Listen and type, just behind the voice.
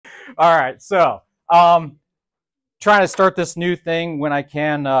All right, so trying to start this new thing when I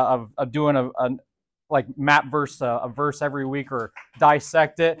can of doing a like map verse a verse every week or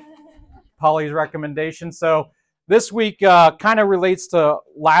dissect it. Polly's recommendation. So this week kind of relates to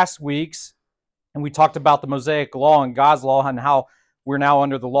last week's, and we talked about the Mosaic law and God's law and how we're now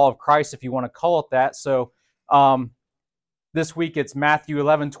under the law of Christ, if you want to call it that. So this week it's Matthew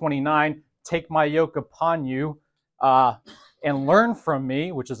 11:29. Take my yoke upon you and learn from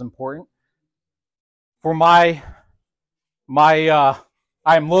me, which is important. For I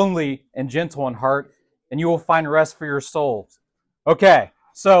am lonely and gentle in heart, and you will find rest for your souls. Okay,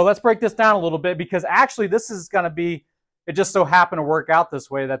 so let's break this down a little bit, because actually this is going to be, it just so happened to work out this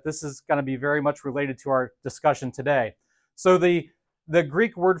way that this is going to be very much related to our discussion today. So the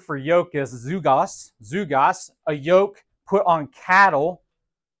Greek word for yoke is zugos, a yoke put on cattle,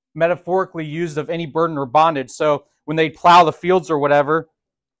 metaphorically used of any burden or bondage. So when they'd plow the fields or whatever,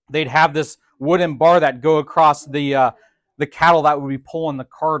 they'd have this wooden bar that go across the cattle that would be pulling the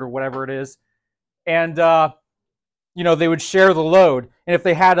cart or whatever it is. And, they would share the load. And if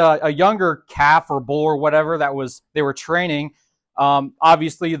they had a younger calf or bull or whatever they were training,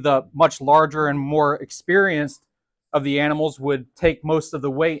 obviously the much larger and more experienced of the animals would take most of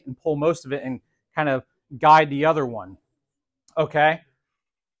the weight and pull most of it and kind of guide the other one. Okay?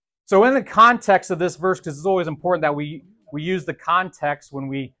 So in the context of this verse, because it's always important that we use the context when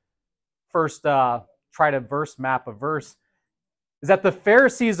we first try to verse map a verse, is that the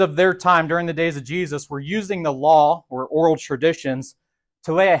Pharisees of their time during the days of Jesus were using the law or oral traditions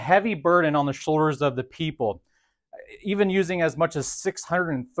to lay a heavy burden on the shoulders of the people, even using as much as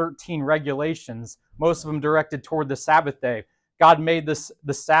 613 regulations, most of them directed toward the Sabbath day. God made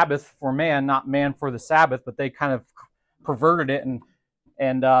the Sabbath for man, not man for the Sabbath, but they kind of perverted it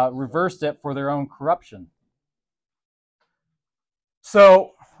and reversed it for their own corruption.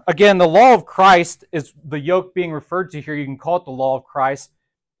 So again, the law of Christ is the yoke being referred to here. You can call it the law of Christ.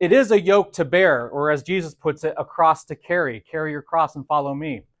 It is a yoke to bear, or as Jesus puts it, a cross to carry. Carry your cross and follow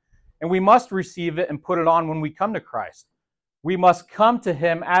me. And we must receive it and put it on when we come to Christ. We must come to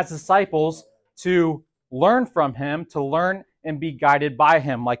him as disciples to learn from him, to learn and be guided by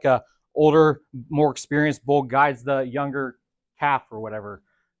him, like a older, more experienced bull guides the younger calf or whatever.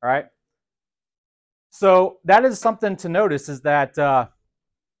 All right. So that is something to notice, is that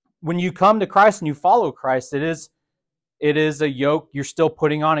when you come to Christ and you follow Christ, it is a yoke. You're still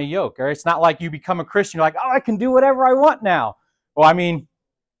putting on a yoke. Right? It's not like you become a Christian, you're like, oh, I can do whatever I want now. Well, I mean,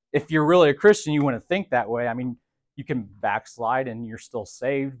 if you're really a Christian, you wouldn't think that way. I mean, you can backslide and you're still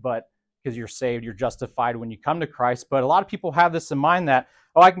saved, but because you're saved, you're justified when you come to Christ. But a lot of people have this in mind that,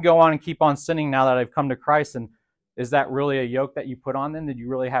 oh, I can go on and keep on sinning now that I've come to Christ. And is that really a yoke that you put on then? Did you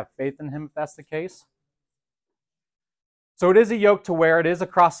really have faith in him if that's the case? So it is a yoke to wear, it is a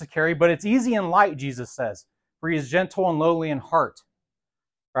cross to carry, but it's easy and light, Jesus says, for he is gentle and lowly in heart.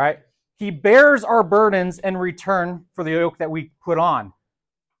 Right? He bears our burdens in return for the yoke that we put on.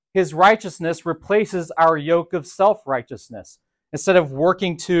 His righteousness replaces our yoke of self-righteousness. Instead of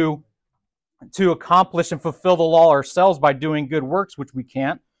working to accomplish and fulfill the law ourselves by doing good works, which we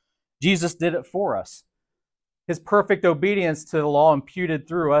can't, Jesus did it for us. His perfect obedience to the law imputed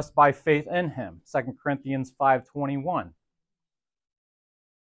through us by faith in him. 2 Corinthians 5:21.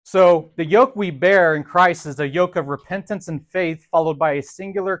 So the yoke we bear in Christ is a yoke of repentance and faith, followed by a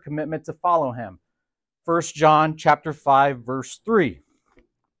singular commitment to follow him. 1 John chapter 5, verse 3.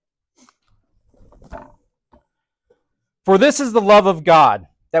 For this is the love of God,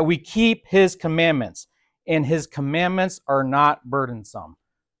 that we keep his commandments, and his commandments are not burdensome.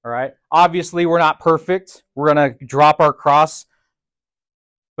 All right? Obviously, we're not perfect. We're going to drop our cross,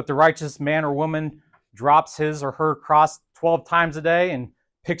 but the righteous man or woman drops his or her cross 12 times a day and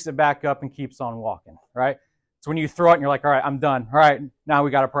picks it back up and keeps on walking, right? So when you throw it and you're like, all right, I'm done. All right, now we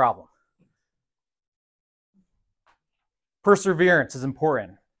got a problem. Perseverance is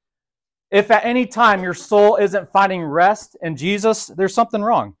important. If at any time your soul isn't finding rest in Jesus, there's something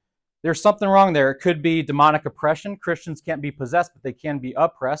wrong. There's something wrong there. It could be demonic oppression. Christians can't be possessed, but they can be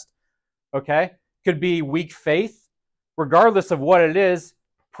oppressed. Okay? Could be weak faith. Regardless of what it is,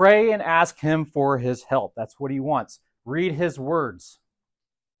 pray and ask him for his help. That's what he wants. Read his words.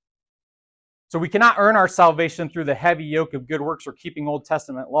 So we cannot earn our salvation through the heavy yoke of good works or keeping Old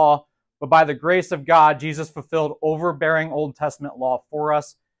Testament law, but by the grace of God, Jesus fulfilled overbearing Old Testament law for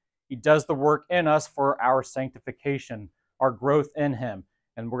us. He does the work in us for our sanctification, our growth in him.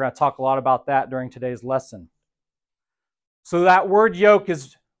 And we're going to talk a lot about that during today's lesson. So that word yoke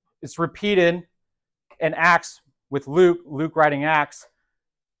is repeated in Acts with Luke writing Acts.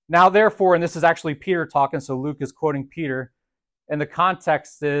 Now therefore, and this is actually Peter talking, so Luke is quoting Peter. And the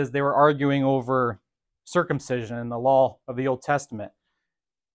context is they were arguing over circumcision and the law of the Old Testament.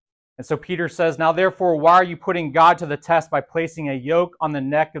 And so Peter says, now therefore, why are you putting God to the test by placing a yoke on the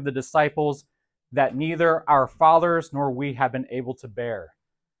neck of the disciples that neither our fathers nor we have been able to bear?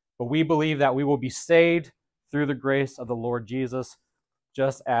 But we believe that we will be saved through the grace of the Lord Jesus,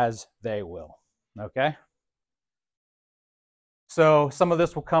 just as they will. Okay? So some of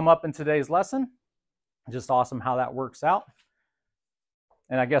this will come up in today's lesson. Just awesome how that works out.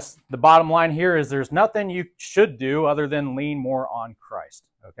 And I guess the bottom line here is there's nothing you should do other than lean more on Christ.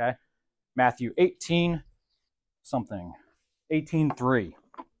 Okay? Matthew 18:3.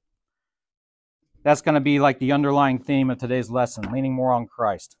 That's going to be like the underlying theme of today's lesson, leaning more on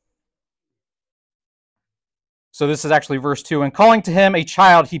Christ. So this is actually verse 2. And calling to him a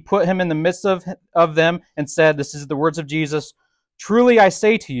child, he put him in the midst of them and said, this is the words of Jesus, truly I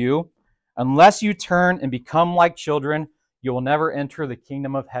say to you, unless you turn and become like children, you will never enter the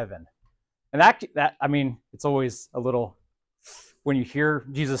kingdom of heaven. And that I mean, it's always a little, when you hear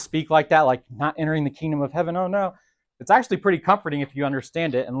Jesus speak like that, like not entering the kingdom of heaven, oh no. It's actually pretty comforting if you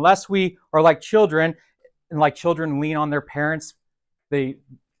understand it. Unless we are like children, and like children lean on their parents, they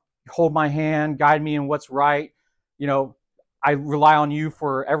hold my hand, guide me in what's right, you know, I rely on you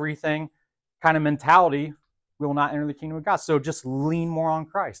for everything kind of mentality, we will not enter the kingdom of God. So just lean more on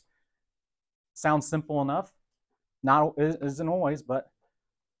Christ. Sounds simple enough. Not isn't always, but.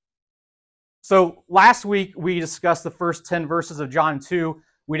 So last week we discussed the first 10 verses of John 2.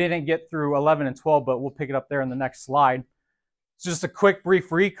 We didn't get through 11 and 12, but we'll pick it up there in the next slide. Just a quick, brief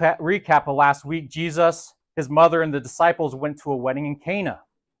recap of last week. Jesus, his mother, and the disciples went to a wedding in Cana.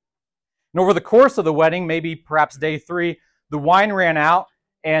 And over the course of the wedding, maybe perhaps day 3, the wine ran out,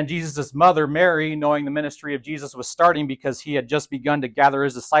 and Jesus' mother, Mary, knowing the ministry of Jesus was starting because he had just begun to gather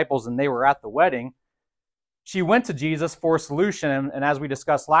his disciples and they were at the wedding, she went to Jesus for a solution. And as we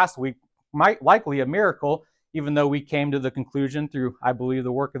discussed last week, might likely a miracle, even though we came to the conclusion through, I believe,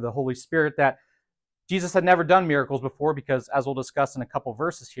 the work of the Holy Spirit that Jesus had never done miracles before because, as we'll discuss in a couple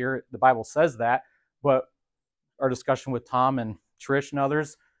verses here, the Bible says that. But our discussion with Tom and Trish and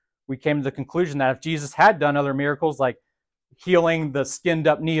others, we came to the conclusion that if Jesus had done other miracles like healing the skinned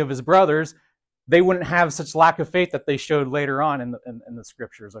up knee of his brothers, they wouldn't have such lack of faith that they showed later on in the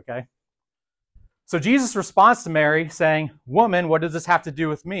scriptures, okay? So Jesus responds to Mary saying, woman, what does this have to do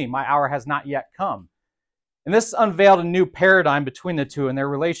with me? My hour has not yet come. And this unveiled a new paradigm between the two in their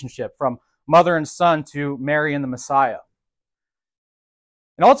relationship, from mother and son to Mary and the Messiah.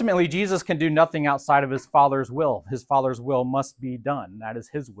 And ultimately, Jesus can do nothing outside of his Father's will. His Father's will must be done. That is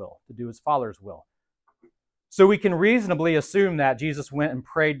his will, to do his Father's will. So we can reasonably assume that Jesus went and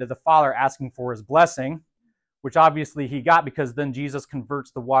prayed to the Father asking for his blessing, which obviously he got because then Jesus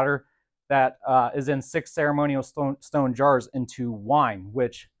converts the water that is in 6 ceremonial stone jars into wine,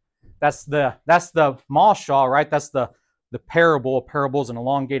 which that's the mashal, right? That's the parable. A parable is an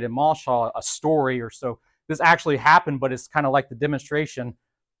elongated mashal, a story or so. This actually happened, but it's kind of like the demonstration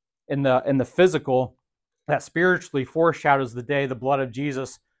in the physical that spiritually foreshadows the day the blood of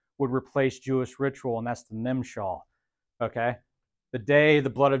Jesus would replace Jewish ritual, and that's the Nimshal. Okay? The day the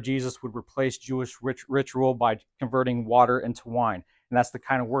blood of Jesus would replace Jewish ritual by converting water into wine. And that's the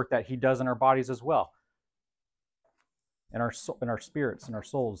kind of work that he does in our bodies as well. In our spirits, in our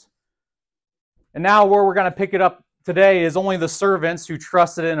souls. And now where we're going to pick it up today is only the servants who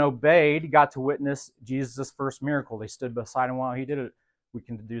trusted and obeyed got to witness Jesus' first miracle. They stood beside him while he did it. We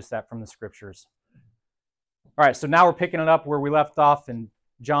can deduce that from the scriptures. All right, so now we're picking it up where we left off in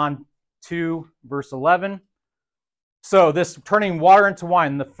John 2, verse 11. So this turning water into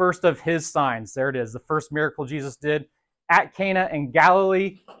wine, the first of his signs. There it is, the first miracle Jesus did at Cana in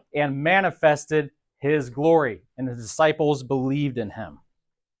Galilee and manifested his glory. And the disciples believed in him.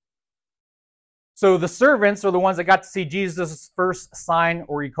 So the servants are the ones that got to see Jesus' first sign,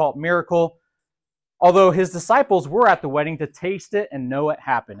 or you call it miracle, although his disciples were at the wedding to taste it and know it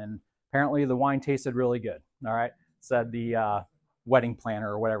happened. And apparently the wine tasted really good, all right? Said the wedding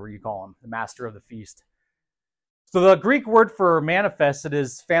planner or whatever you call him, the master of the feast. So the Greek word for manifested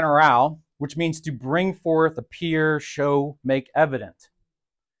is phanerao, which means to bring forth, appear, show, make evident.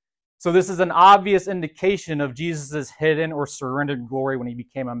 So this is an obvious indication of Jesus' hidden or surrendered glory when he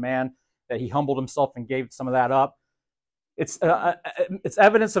became a man, that he humbled himself and gave some of that up. It's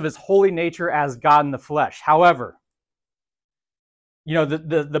evidence of his holy nature as God in the flesh. However, you know,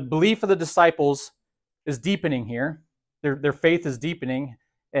 the belief of the disciples is deepening here. Their faith is deepening,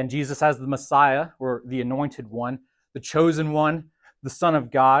 and Jesus as the Messiah, or the anointed one, the chosen one, the Son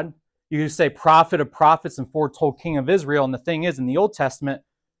of God. You could say prophet of prophets and foretold king of Israel. And the thing is, in the Old Testament,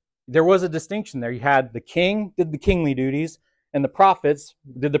 there was a distinction there. You had the king did the kingly duties, and the prophets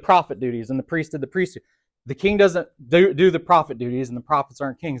did the prophet duties, and the priest did the priesthood. The king doesn't do the prophet duties, and the prophets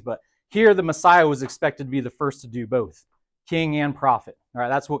aren't kings, but here the Messiah was expected to be the first to do both, king and prophet. All right,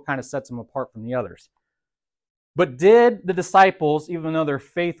 that's what kind of sets him apart from the others. But did the disciples, even though their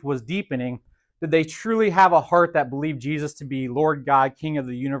faith was deepening, did they truly have a heart that believed Jesus to be Lord God, King of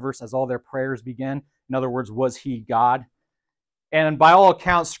the universe, as all their prayers began? In other words, was he God? And by all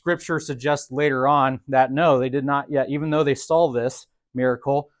accounts, Scripture suggests later on that no, they did not yet. Even though they saw this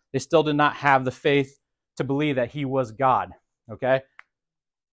miracle, they still did not have the faith to believe that he was God. Okay?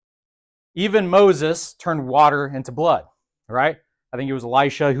 Even Moses turned water into blood. All right? I think it was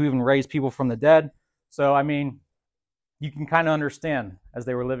Elisha who even raised people from the dead. So, I mean, you can kind of understand as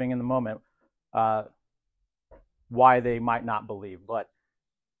they were living in the moment why they might not believe. But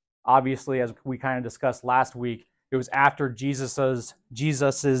obviously, as we kind of discussed last week, it was after Jesus's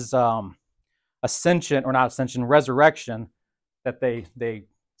ascension, or not ascension, resurrection, that they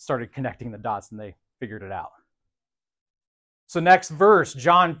started connecting the dots and they figured it out. So next verse,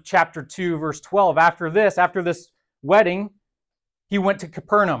 John chapter 2, verse 12. After this wedding, he went to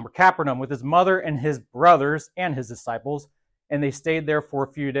Capernaum with his mother and his brothers and his disciples, and they stayed there for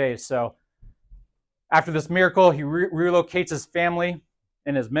a few days. So after this miracle, he relocates his family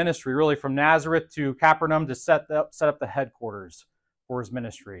and his ministry really from Nazareth to Capernaum to set up the headquarters for his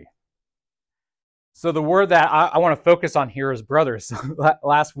ministry. So the word that I want to focus on here is brothers.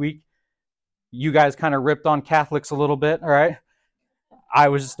 Last week, you guys kind of ripped on Catholics a little bit, all right? I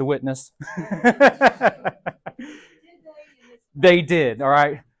was just a witness. They did, all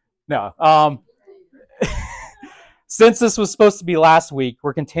right? No. Since this was supposed to be last week,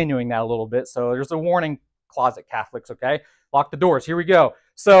 we're continuing that a little bit. So there's a warning, closet Catholics, okay? Lock the doors. Here we go.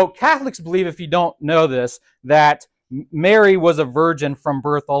 So Catholics believe, if you don't know this, that Mary was a virgin from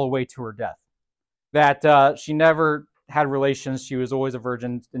birth all the way to her death. That she never had relations. She was always a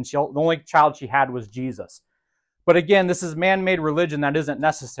virgin. And the only child she had was Jesus. But again, this is man-made religion that isn't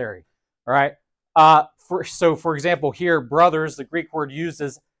necessary. All right? For example, here, brothers, the Greek word used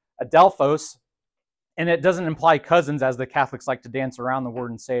is adelphos, and it doesn't imply cousins, as the Catholics like to dance around the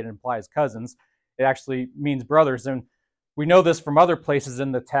word and say it implies cousins. It actually means brothers. And we know this from other places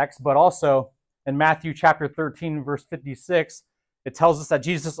in the text, but also in Matthew chapter 13, verse 56, it tells us that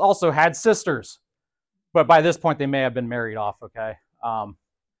Jesus also had sisters. But by this point, they may have been married off, okay?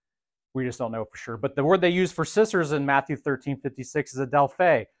 We just don't know for sure. But the word they use for sisters in Matthew 13:56 is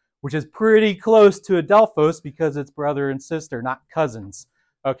adelphe, which is pretty close to adelphos because it's brother and sister, not cousins,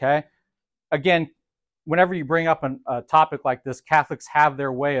 okay? Again, whenever you bring up a topic like this, Catholics have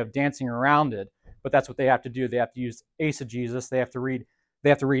their way of dancing around it, but that's what they have to do. They have to use eisegesis. They have to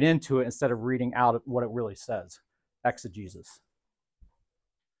read into it instead of reading out what it really says, exegesis.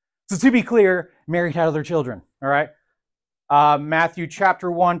 So to be clear, Mary had other children, all right? Matthew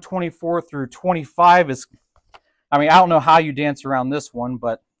chapter 1, 24 through 25 is, I mean, I don't know how you dance around this one,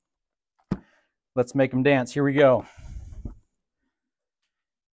 but let's make them dance. Here we go.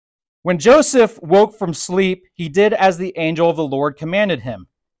 When Joseph woke from sleep, he did as the angel of the Lord commanded him.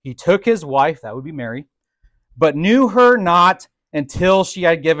 He took his wife, that would be Mary, but knew her not until she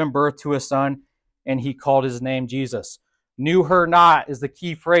had given birth to a son, and he called his name Jesus. Knew her not is the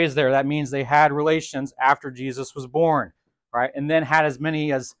key phrase there. That means they had relations after Jesus was born, right? And then had as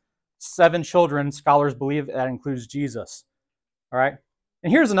many as 7 children. Scholars believe that includes Jesus, all right?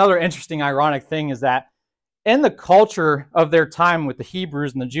 And here's another interesting, ironic thing is that in the culture of their time with the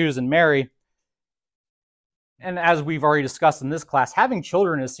Hebrews and the Jews and Mary, and as we've already discussed in this class, having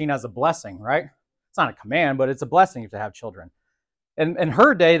children is seen as a blessing, right? It's not a command, but it's a blessing to have children. And in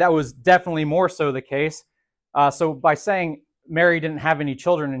her day, that was definitely more so the case. So by saying Mary didn't have any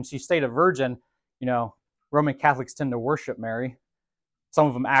children and she stayed a virgin, you know, Roman Catholics tend to worship Mary. Some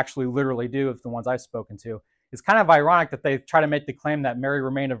of them actually literally do, if the ones I've spoken to. It's kind of ironic that they try to make the claim that Mary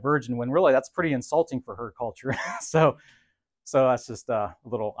remained a virgin when really that's pretty insulting for her culture. So that's just a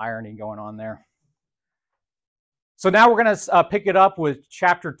little irony going on there. So now we're going to pick it up with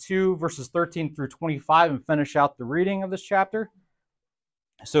chapter 2, verses 13 through 25 and finish out the reading of this chapter.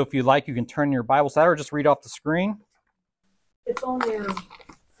 So if you'd like, you can turn your Bibles out or just read off the screen. It's on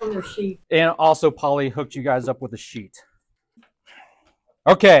their sheet. And also, Polly hooked you guys up with a sheet.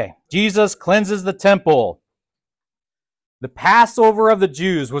 Okay, Jesus cleanses the temple. The Passover of the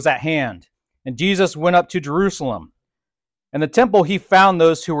Jews was at hand, and Jesus went up to Jerusalem. In the temple he found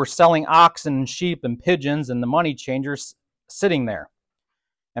those who were selling oxen and sheep and pigeons and the money changers sitting there.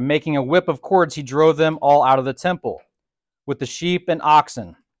 And making a whip of cords, he drove them all out of the temple with the sheep and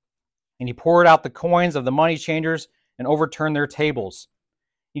oxen. And he poured out the coins of the money changers and overturned their tables.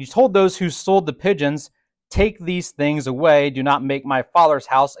 He told those who sold the pigeons, Take these things away. Do not make my Father's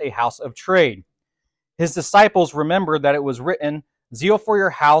house a house of trade. His disciples remembered that it was written, Zeal for your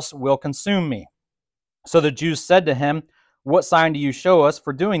house will consume me. So the Jews said to him, What sign do you show us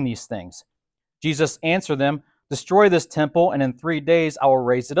for doing these things? Jesus answered them, Destroy this temple, and in 3 days I will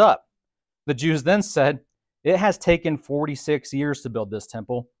raise it up. The Jews then said, It has taken 46 years to build this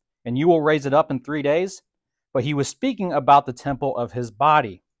temple, and you will raise it up in 3 days? But he was speaking about the temple of his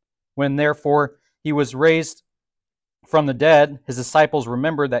body. When therefore he was raised from the dead, his disciples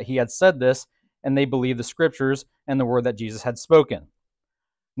remembered that he had said this, and they believed the scriptures and the word that Jesus had spoken.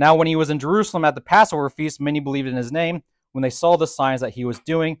 Now when he was in Jerusalem at the Passover feast, many believed in his name when they saw the signs that he was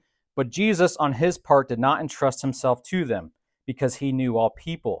doing. But Jesus on his part did not entrust himself to them, because he knew all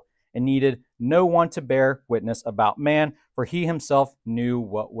people, and needed no one to bear witness about man, for he himself knew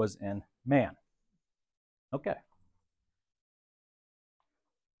what was in man. Okay.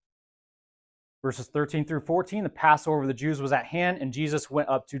 Verses 13 through 14, the Passover of the Jews was at hand, and Jesus went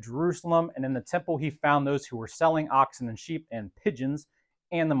up to Jerusalem, and in the temple he found those who were selling oxen and sheep and pigeons,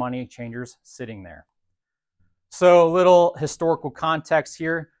 and the money changers sitting there. So, little historical context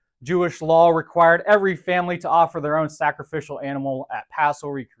here. Jewish law required every family to offer their own sacrificial animal at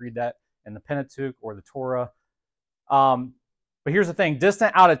Passover. You can read that in the Pentateuch or the Torah. But here's the thing.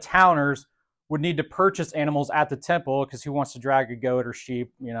 Distant out-of-towners would need to purchase animals at the temple, because who wants to drag a goat or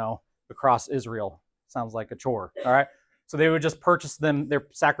sheep, across Israel? Sounds like a chore, all right? So they would just purchase them, their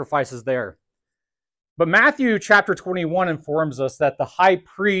sacrifices there. But Matthew chapter 21 informs us that the high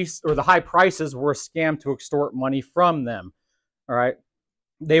priests or the high prices were a scam to extort money from them, all right?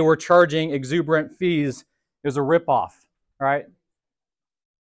 They were charging exuberant fees. It was a ripoff, all right?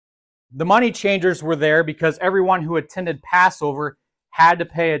 The money changers were there because everyone who attended Passover had to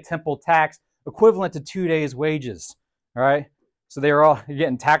pay a temple tax equivalent to 2 days' wages, all right? So they were all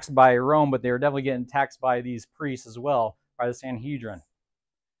getting taxed by Rome, but they were definitely getting taxed by these priests as well, by the Sanhedrin.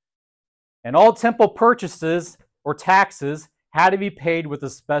 And all temple purchases or taxes had to be paid with a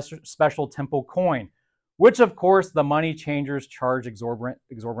special temple coin, which, of course, the money changers charge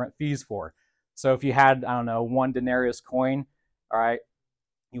exorbitant fees for. So if you had, 1 denarius coin, all right,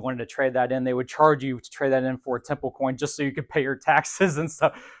 you wanted to trade that in, they would charge you to trade that in for a temple coin just so you could pay your taxes and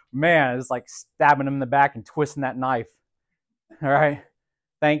stuff. Man, it's like stabbing them in the back and twisting that knife. All right,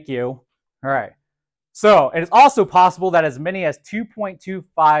 thank you. All right. So it is also possible that as many as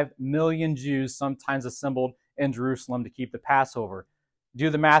 2.25 million Jews sometimes assembled in Jerusalem to keep the Passover. Do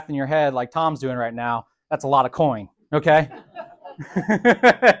the math in your head like Tom's doing right now. That's a lot of coin, okay?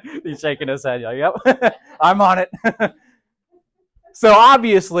 He's shaking his head. Yep, I'm on it. So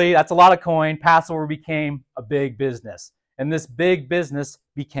obviously, that's a lot of coin. Passover became a big business. And this big business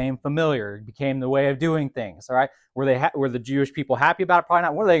became familiar. It became the way of doing things, all right? Were the Jewish people happy about it? Probably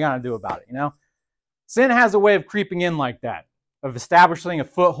not. What are they going to do about it, Sin has a way of creeping in like that, of establishing a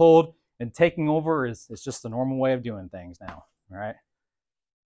foothold and taking over. It's just the normal way of doing things now, all right?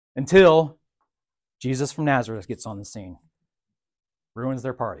 Until Jesus from Nazareth gets on the scene, ruins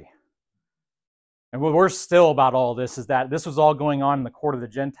their party. And what worse still about all this is that this was all going on in the court of the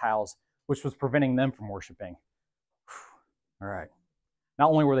Gentiles, which was preventing them from worshiping. All right.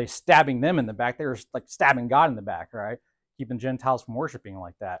 Not only were they stabbing them in the back, they were like stabbing God in the back, all right? Keeping Gentiles from worshiping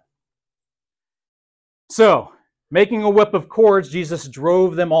like that. So, making a whip of cords, Jesus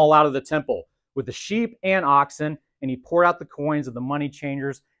drove them all out of the temple with the sheep and oxen, and he poured out the coins of the money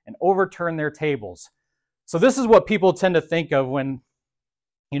changers and overturned their tables. So this is what people tend to think of when,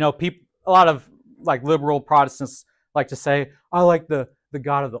 a lot of like liberal Protestants like to say, I like the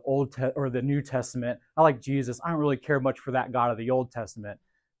God of the or the New Testament. I like Jesus. I don't really care much for that God of the Old Testament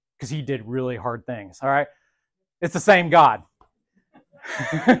because he did really hard things, all right? It's the same God.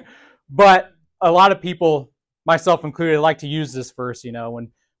 But a lot of people, myself included, like to use this verse,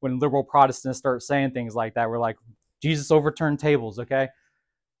 when liberal Protestants start saying things like that. We're like, Jesus overturned tables, okay?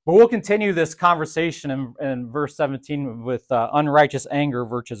 But we'll continue this conversation in verse 17 with unrighteous anger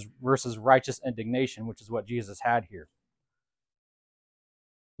versus righteous indignation, which is what Jesus had here.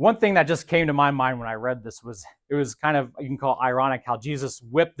 One thing that just came to my mind when I read this was, it was kind of, you can call it ironic how Jesus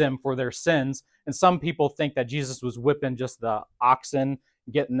whipped them for their sins. And some people think that Jesus was whipping just the oxen,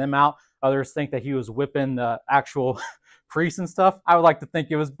 getting them out. Others think that he was whipping the actual priests and stuff. I would like to think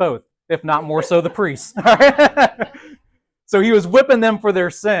it was both, if not more so the priests. So he was whipping them for their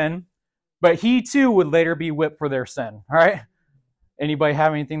sin, but he too would later be whipped for their sin. All right? Anybody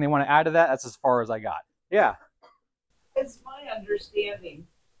have anything they want to add to that? That's as far as I got. Yeah. It's my understanding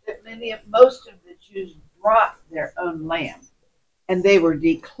that most of the Jews brought their own lamb, and they were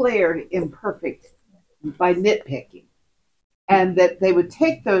declared imperfect by nitpicking. And that they would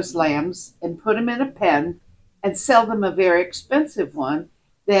take those lambs and put them in a pen and sell them a very expensive one,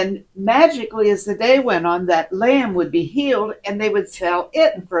 then magically, as the day went on, that lamb would be healed and they would sell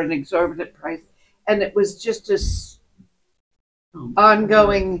it for an exorbitant price. And it was just this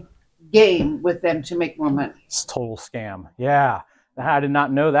ongoing game with them to make more money. It's a total scam. Yeah. I did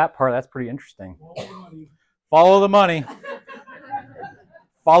not know that part. That's pretty interesting. Follow the money.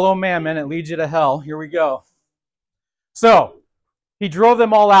 Follow mammon. It leads you to hell. Here we go. So, he drove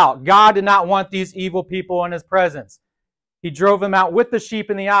them all out. God did not want these evil people in his presence. He drove them out with the sheep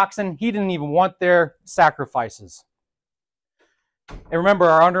and the oxen. He didn't even want their sacrifices. And remember,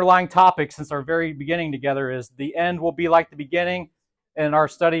 our underlying topic since our very beginning together is the end will be like the beginning. In our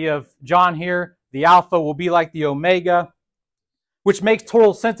study of John here, the Alpha will be like the Omega, which makes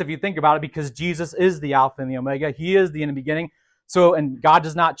total sense if you think about it, because Jesus is the Alpha and the Omega. He is the end and beginning. So, and God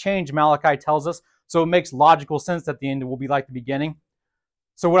does not change, Malachi tells us. So it makes logical sense that the end will be like the beginning.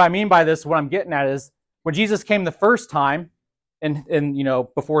 So what I mean by this, what I'm getting at is, when Jesus came the first time,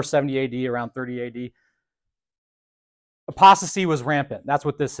 before 70 AD, around 30 AD, apostasy was rampant. That's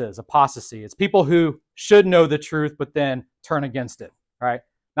what this is, apostasy. It's people who should know the truth, but then turn against it, right?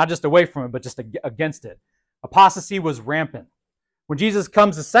 Not just away from it, but just against it. Apostasy was rampant. When Jesus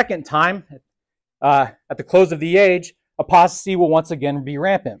comes the second time, at the close of the age, apostasy will once again be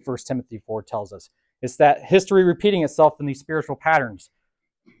rampant, 1 Timothy 4 tells us. It's that history repeating itself in these spiritual patterns.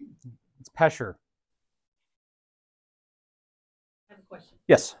 It's Pesher. I have a question.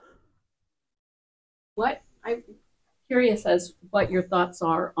 Yes. I'm curious as what your thoughts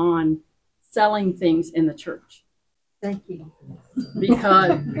are on selling things in the church. Thank you.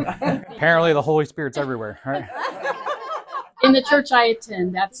 Because Apparently the Holy Spirit's everywhere, right? in the church I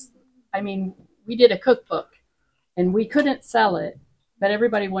attend, we did a cookbook and we couldn't sell it, but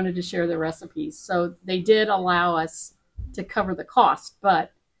everybody wanted to share their recipes. So they did allow us to cover the cost,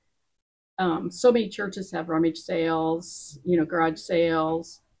 but so many churches have rummage sales, garage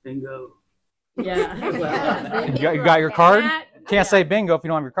sales. Bingo. Yeah. Well, You got your card? Can't say bingo if you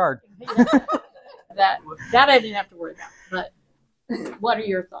don't have your card. that I didn't have to worry about. But what are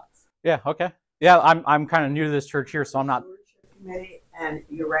your thoughts? Yeah, okay. Yeah, I'm kind of new to this church here, so I'm not. Committee, and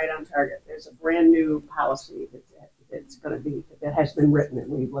you're right on target. There's a brand new policy that has been written and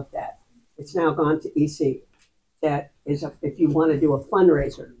we've looked at. It's now gone to EC. That is, if you want to do a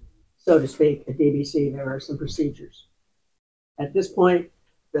fundraiser, so to speak, at DBC, there are some procedures. At this point,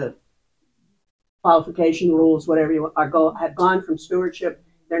 the qualification rules, whatever you have gone from stewardship.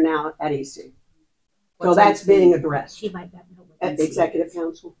 They're now at EC. So What's that's EC? being addressed She might not know what at the executive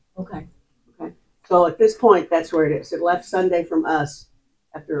council. Okay. So at this point, that's where it is. It left Sunday from us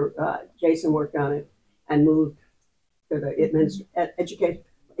after Jason worked on it and moved to the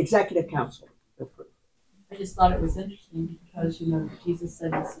executive council. I just thought it was interesting because, Jesus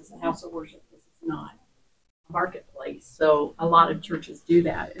said this is a house of worship. This is not a marketplace. So a lot of churches do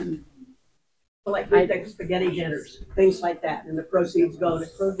that. And Like spaghetti dinners, things like that, and the proceeds go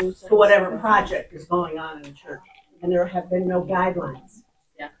to whatever project is going on in the church. And there have been no guidelines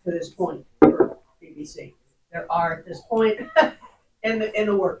to this point for BBC. There are at this point in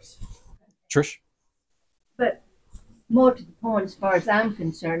the works. Trish? But more to the point, as far as I'm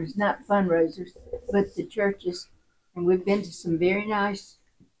concerned, it's not fundraisers, but the churches, and we've been to some very nice,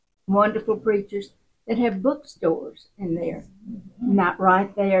 wonderful preachers that have bookstores in there. Not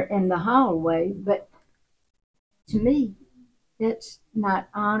right there in the hallway, but to me, that's not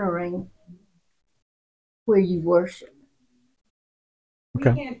honoring where you worship.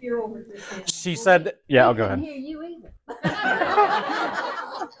 Okay. we can't hear over this. She said, yeah, I'll go I can't ahead. hear you either.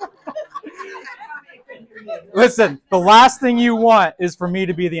 Listen, the last thing you want is for me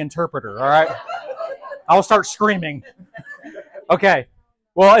to be the interpreter, all right? I'll start screaming. Okay.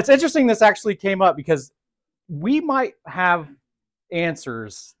 Well, it's interesting this actually came up because we might have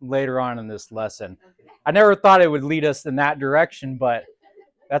answers later on in this lesson. I never thought it would lead us in that direction, but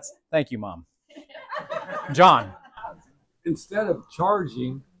thank you, Mom. John. Instead of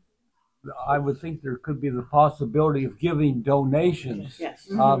charging, I would think there could be the possibility of giving donations Yes.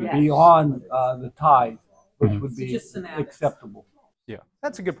 beyond the tithe, which would be Just some added. acceptable. Yeah,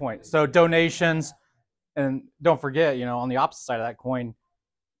 that's a good point. So donations, and don't forget, on the opposite side of that coin,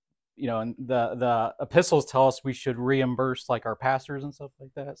 and the epistles tell us we should reimburse like our pastors and stuff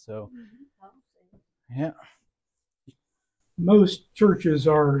like that. So, yeah. Most churches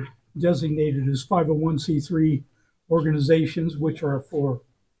are designated as 501c3 organizations, which are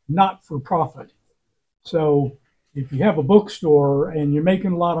not for profit. So if you have a bookstore and you're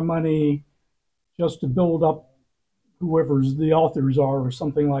making a lot of money just to build up whoever's the authors are or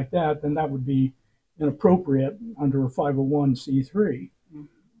something like that, then that would be inappropriate under a 501c3.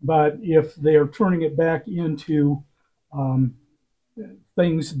 But if they are turning it back into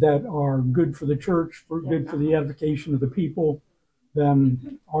things that are good for the church, good for the edification of the people,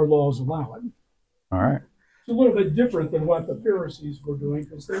 then our laws allow it. All right. It's a little bit different than what the Pharisees were doing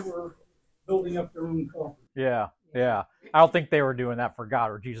because they were building up their own culture. Yeah, yeah. I don't think they were doing that for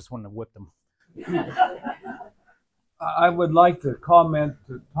God, or Jesus wouldn't have whipped them. I would like to comment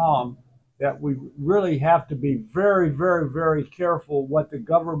to Tom that we really have to be very, very, very careful what the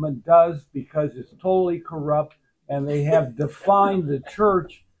government does because it's totally corrupt, and they have defined the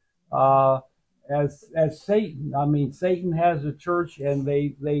church as Satan. I mean, Satan has a church, and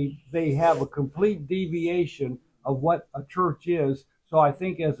they have a complete deviation of what a church is. So I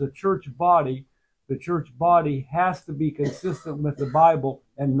think as a church body, the church body has to be consistent with the Bible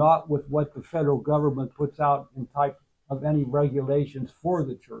and not with what the federal government puts out in type of any regulations for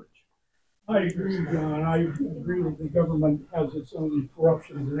the church. I agree, John. I agree that the government has its own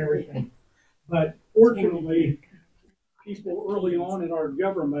corruptions and everything. But fortunately, people early on in our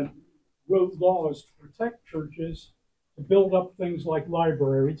government wrote laws to protect churches, to build up things like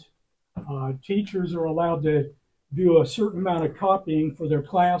libraries. Teachers are allowed to do a certain amount of copying for their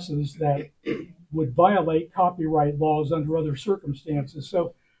classes that would violate copyright laws under other circumstances.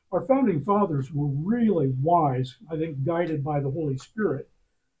 So our founding fathers were really wise, I think guided by the Holy Spirit,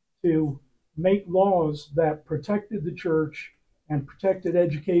 to make laws that protected the church and protected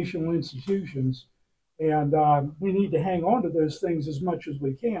educational institutions. And we need to hang on to those things as much as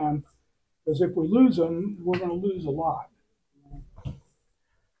we can, because if we lose them, we're going to lose a lot.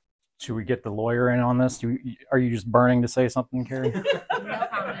 Should we get the lawyer in on this? Are you just burning to say something, Carrie?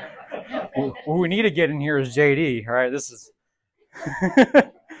 What we need to get in here is JD. All right, this is.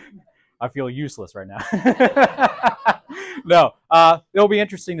 I feel useless right now. No, it'll be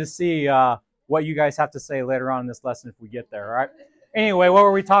interesting to see what you guys have to say later on in this lesson if we get there. All right. Anyway, what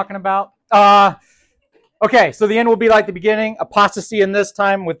were we talking about? Okay, so the end will be like the beginning. Apostasy in this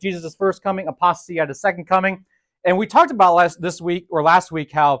time with Jesus' first coming, apostasy at his second coming. And we talked about last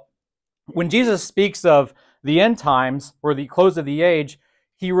week how when Jesus speaks of the end times or the close of the age,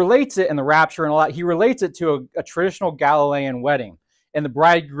 he relates it in the rapture and a lot. He relates it to a traditional Galilean wedding, and the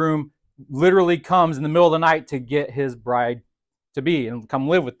bridegroom literally comes in the middle of the night to get his bride to be and come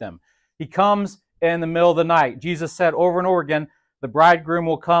live with them. He comes in the middle of the night. Jesus said over and over again, the bridegroom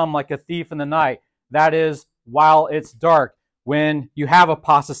will come like a thief in the night. That is, while it's dark, when you have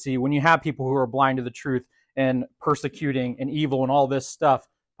apostasy, when you have people who are blind to the truth and persecuting and evil and all this stuff.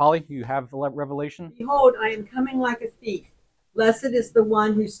 Polly, you have revelation? Behold, I am coming like a thief. Blessed is the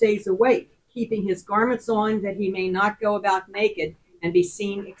one who stays awake, keeping his garments on, that he may not go about naked and be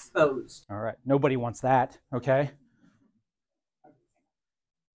seen exposed. All right. Nobody wants that, okay?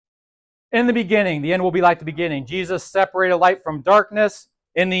 In the beginning, the end will be like the beginning. Jesus separated light from darkness.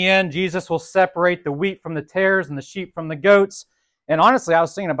 In the end, Jesus will separate the wheat from the tares and the sheep from the goats. And honestly, I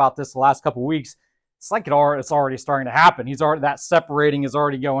was thinking about this the last couple of weeks. It's like it's already starting to happen. That separating is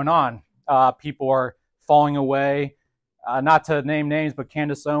already going on. People are falling away. Not to name names, but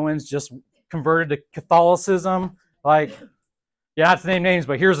Candace Owens just converted to Catholicism. Like, yeah, not to name names,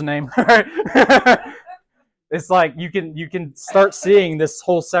 but here's a name. It's like you can start seeing this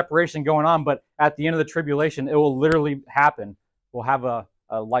whole separation going on, but at the end of the tribulation, it will literally happen. We'll have a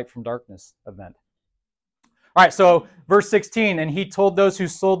light from darkness event. All right, so verse 16, and he told those who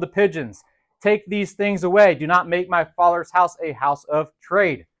sold the pigeons, take these things away. Do not make my Father's house a house of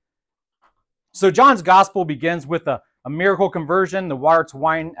trade. So John's gospel begins with a miracle conversion, the water to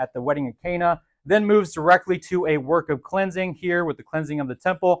wine at the wedding of Cana, then moves directly to a work of cleansing here with the cleansing of the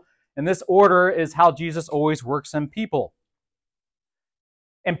temple. And this order is how Jesus always works in people.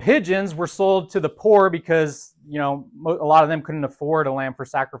 And pigeons were sold to the poor because, a lot of them couldn't afford a lamb for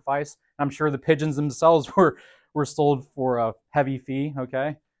sacrifice. I'm sure the pigeons themselves were sold for a heavy fee,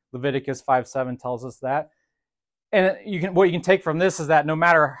 okay? Leviticus 5:7 tells us that. And what you can take from this is that no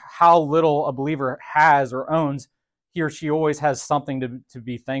matter how little a believer has or owns, he or she always has something to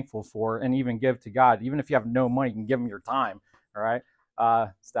be thankful for and even give to God. Even if you have no money, you can give him your time, all right?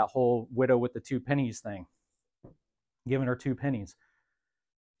 It's that whole widow with the 2 pennies thing, giving her 2 pennies.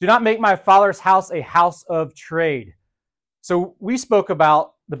 Do not make my Father's house a house of trade. So we spoke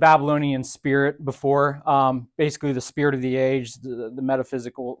about the Babylonian spirit before, basically the spirit of the age. The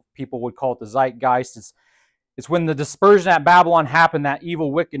metaphysical people would call it the zeitgeist. It's when the dispersion at Babylon happened, that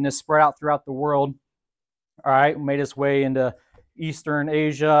evil wickedness spread out throughout the world. All right, made its way into Eastern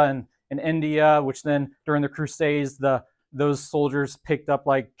Asia and India, which then during the Crusades, those soldiers picked up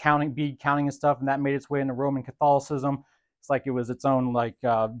like bead counting and stuff, and that made its way into Roman Catholicism. It's like it was its own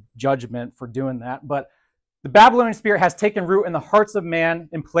judgment for doing that. But The Babylonian spirit has taken root in the hearts of man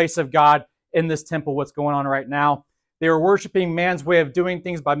in place of God in this temple, what's going on right now. They were worshiping man's way of doing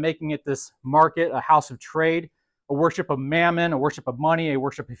things by making it this market, a house of trade, a worship of mammon, a worship of money, a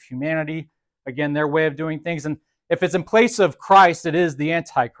worship of humanity. Again, their way of doing things. And if it's in place of Christ, it is the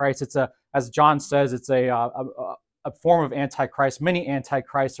Antichrist. It's as John says, it's a form of Antichrist. Many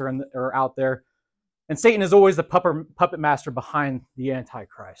Antichrists are out there. And Satan is always the puppet master behind the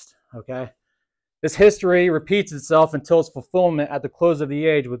Antichrist. Okay? This history repeats itself until its fulfillment at the close of the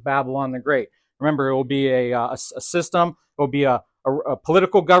age with Babylon the Great. Remember, it will be a system, it will be a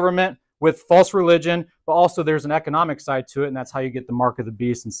political government with false religion, but also there's an economic side to it, and that's how you get the mark of the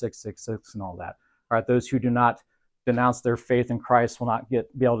beast and 666 and all that. All right, those who do not denounce their faith in Christ will not be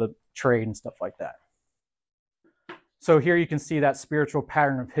able to trade and stuff like that. So here you can see that spiritual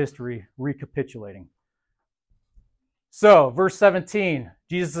pattern of history recapitulating. So, verse 17,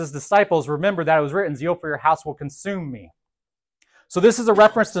 Jesus' disciples, remember that it was written, zeal for your house will consume me. So this is a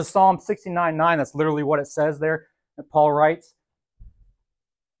reference to Psalm 69:9. That's literally what it says there that Paul writes.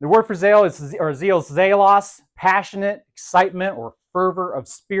 The word for zeal is zelos, passionate, excitement, or fervor of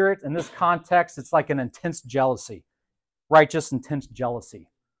spirit. In this context, it's like an intense jealousy, righteous, intense jealousy.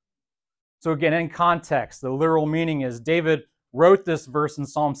 So again, in context, the literal meaning is David wrote this verse in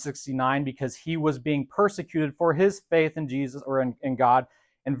Psalm 69 because he was being persecuted for his faith in Jesus or in God,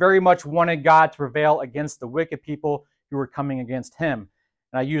 and very much wanted God to prevail against the wicked people who were coming against him.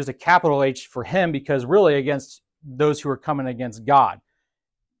 And I used a capital H for him because really against those who were coming against God.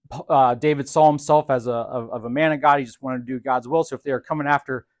 David saw himself as a man of God. He just wanted to do God's will. So if they are coming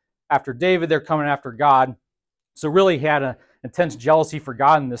after David, they're coming after God. So really he had an intense jealousy for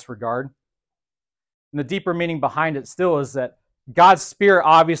God in this regard. And the deeper meaning behind it still is that God's Spirit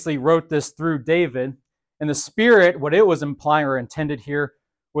obviously wrote this through David. And the Spirit, what it was implying or intended here,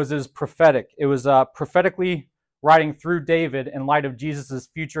 was prophetic. It was prophetically writing through David in light of Jesus'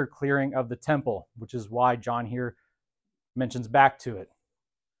 future clearing of the temple, which is why John here mentions back to it.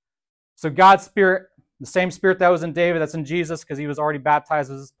 So God's Spirit, the same Spirit that was in David, that's in Jesus, because he was already baptized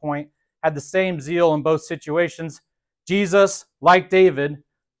at this point, had the same zeal in both situations. Jesus, like David,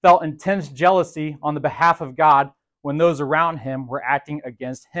 felt intense jealousy on the behalf of God when those around him were acting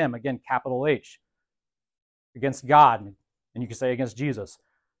against him. Again, capital H, against God, and you can say against Jesus.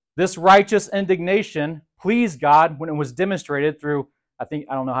 This righteous indignation pleased God when it was demonstrated through, I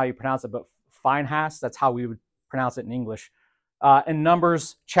don't know how you pronounce it, but Phinehas, that's how we would pronounce it in English, in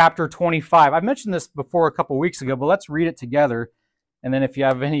Numbers chapter 25. I mentioned this before a couple weeks ago, but let's read it together. And then if you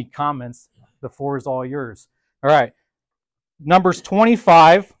have any comments, the floor is all yours. All right. Numbers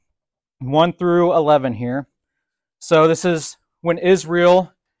 25, 1 through 11 here. So this is when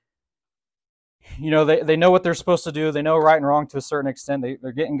Israel, they know what they're supposed to do. They know right and wrong to a certain extent.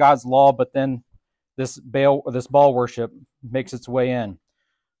 They're getting God's law, but then this Baal worship makes its way in.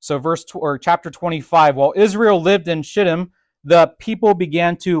 So chapter 25, while Israel lived in Shittim, the people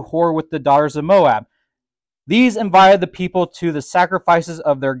began to whore with the daughters of Moab. These invited the people to the sacrifices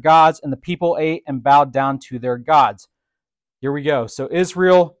of their gods, and the people ate and bowed down to their gods. Here we go. So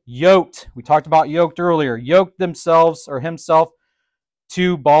Israel yoked, we talked about yoked earlier, yoked themselves or himself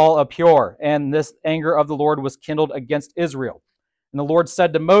to Baal of Peor, and this anger of the Lord was kindled against Israel. And the Lord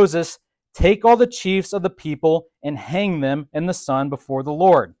said to Moses, take all the chiefs of the people and hang them in the sun before the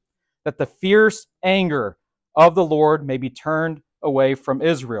Lord, that the fierce anger of the Lord may be turned away from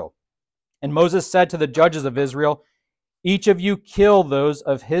Israel. And Moses said to the judges of Israel, each of you kill those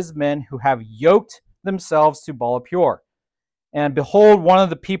of his men who have yoked themselves to Baal of Peor. And behold, one of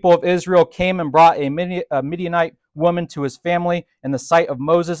the people of Israel came and brought a Midianite woman to his family in the sight of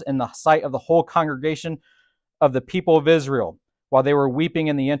Moses, in the sight of the whole congregation of the people of Israel, while they were weeping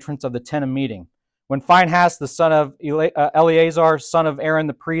in the entrance of the tent of meeting. When Phinehas, the son of Eleazar, son of Aaron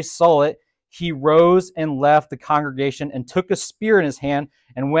the priest, saw it, he rose and left the congregation and took a spear in his hand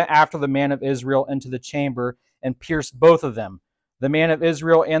and went after the man of Israel into the chamber and pierced both of them, the man of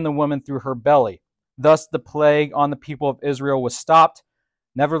Israel and the woman through her belly. Thus the plague on the people of Israel was stopped.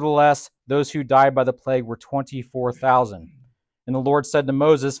 Nevertheless, those who died by the plague were 24,000. And the Lord said to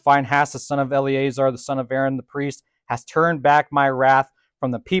Moses, Phinehas, the son of Eleazar, the son of Aaron the priest, has turned back my wrath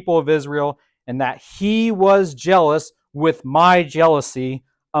from the people of Israel, and that he was jealous with my jealousy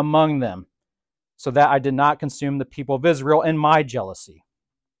among them, so that I did not consume the people of Israel in my jealousy.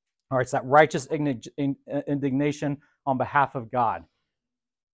 All right, it's that righteous indignation on behalf of God.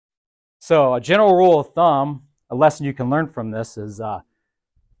 So a general rule of thumb, a lesson you can learn from this is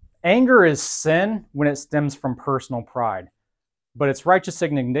anger is sin when it stems from personal pride. But it's righteous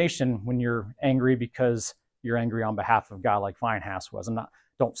indignation when you're angry because you're angry on behalf of God, like Phinehas was.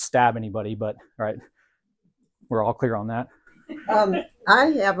 Don't stab anybody, but right, we're all clear on that. I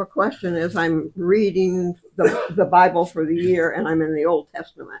have a question as I'm reading the Bible for the year, and I'm in the Old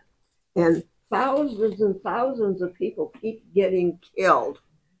Testament, and thousands and thousands of people keep getting killed.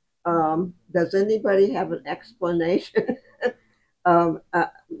 Does anybody have an explanation?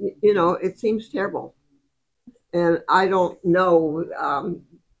 It seems terrible, and I don't know.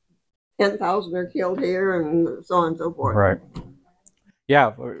 10,000 are killed here, and so on and so forth. Right.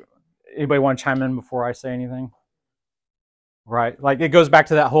 Yeah. Anybody want to chime in before I say anything? Right. Like, it goes back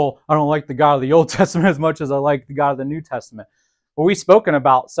to that whole, I don't like the God of the Old Testament as much as I like the God of the New Testament. Well, we've spoken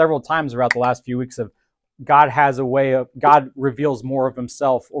about several times throughout the last few weeks of God has a way of, God reveals more of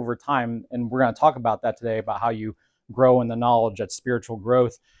himself over time. And we're going to talk about that today, about how you grow in the knowledge, that spiritual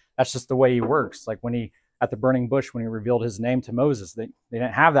growth. That's just the way he works. Like when he, at the burning bush, when he revealed his name to Moses, they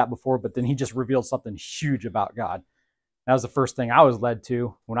didn't have that before, but then he just revealed something huge about God. That was the first thing I was led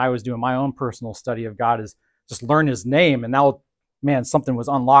to when I was doing my own personal study of God, is just learn his name. And now, man, something was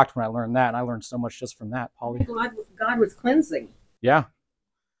unlocked when I learned that. And I learned so much just from that, Polly. God was cleansing. Yeah.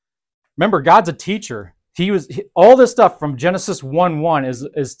 Remember, God's a teacher. All this stuff from Genesis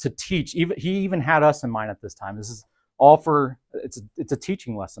 1:1 is to teach. He even had us in mind at this time. This is all for, it's a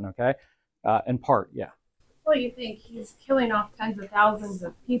teaching lesson, okay? In part, yeah. Well, you think he's killing off tens of thousands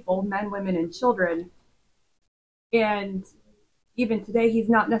of people, men, women, and children. And even today, he's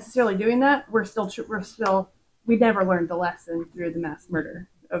not necessarily doing that. We never learned the lesson through the mass murder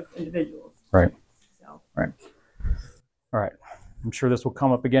of individuals. Right. So. Right. All right. I'm sure this will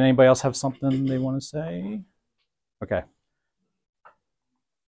come up again. Anybody else have something they want to say? Okay.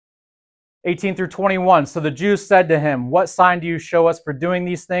 18 through 21. So the Jews said to him, "What sign do you show us for doing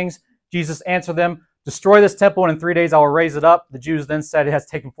these things?" Jesus answered them, "Destroy this temple, and in 3 days I will raise it up." The Jews then said, "It has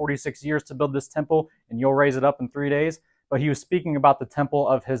taken 46 years to build this temple, and you'll raise it up in 3 days." But he was speaking about the temple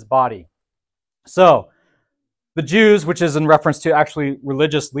of his body. So the Jews, which is in reference to actually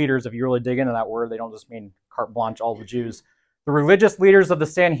religious leaders, if you really dig into that word, they don't just mean carte blanche, all the Jews. The religious leaders of the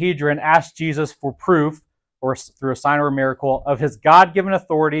Sanhedrin asked Jesus for proof, or through a sign or a miracle, of his God-given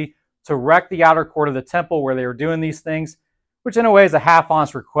authority to wreck the outer court of the temple where they were doing these things, which in a way is a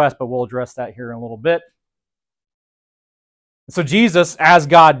half-honest request, but we'll address that here in a little bit. So Jesus, as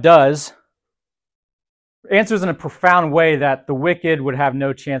God does, answers in a profound way that the wicked would have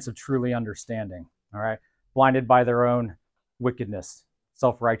no chance of truly understanding, all right? Blinded by their own wickedness,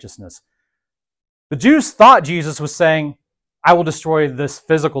 self-righteousness. The Jews thought Jesus was saying, "I will destroy this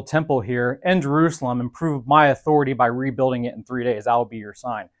physical temple here in Jerusalem and prove my authority by rebuilding it in 3 days. That will be your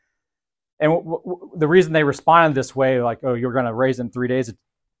sign." And the reason they responded this way, like, "Oh, you're going to raise it in 3 days,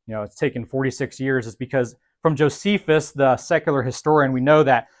 it's taken 46 years, is because from Josephus, the secular historian, we know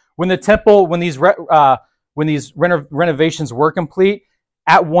that when the temple, when these renovations were complete,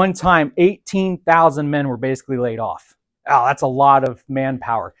 at one time, 18,000 men were basically laid off. Oh, that's a lot of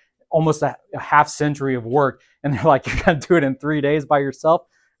manpower, almost a half century of work. And they're like, "You're going to do it in 3 days by yourself?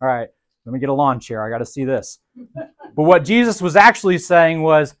 All right, let me get a lawn chair. I got to see this." But what Jesus was actually saying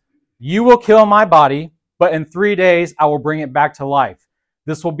was, "You will kill my body, but in 3 days, I will bring it back to life.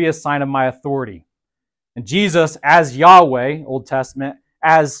 This will be a sign of my authority." And Jesus, as Yahweh, Old Testament,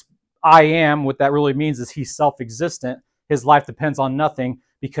 as I am, what that really means is he's self-existent. His life depends on nothing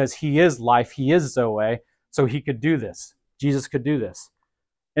because he is life. He is Zoe. So he could do this. Jesus could do this.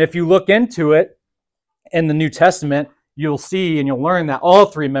 And if you look into it in the New Testament, you'll see and you'll learn that all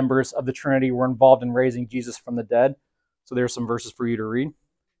three members of the Trinity were involved in raising Jesus from the dead. So there's some verses for you to read.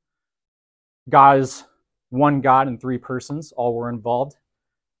 God is one God in three persons. All were involved.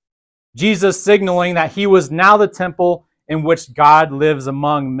 Jesus signaling that he was now the temple in which God lives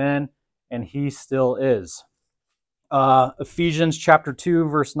among men, and he still is. Ephesians chapter 2,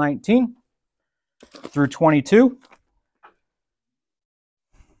 verse 19 through 22.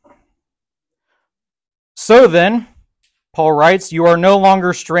 "So then," Paul writes, "you are no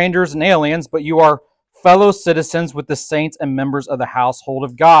longer strangers and aliens, but you are fellow citizens with the saints and members of the household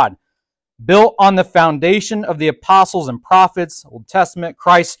of God, built on the foundation of the apostles and prophets," Old Testament,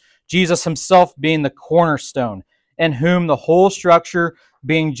 "Christ Jesus himself being the cornerstone, in whom the whole structure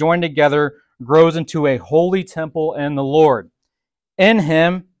being joined together grows into a holy temple in the Lord. In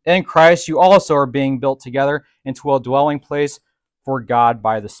him, in Christ, you also are being built together into a dwelling place for God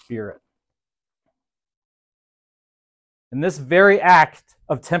by the Spirit." And this very act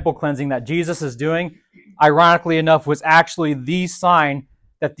of temple cleansing that Jesus is doing, ironically enough, was actually the sign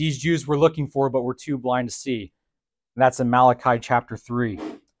that these Jews were looking for but were too blind to see. And that's in Malachi chapter 3,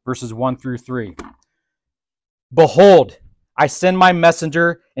 verses 1 through 3. "Behold, I send my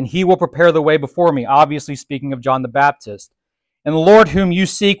messenger, and he will prepare the way before me," obviously speaking of John the Baptist. "And the Lord whom you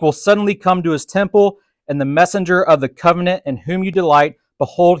seek will suddenly come to his temple, and the messenger of the covenant in whom you delight.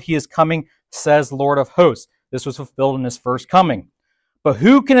 Behold, he is coming, says Lord of hosts. This was fulfilled in his first coming. But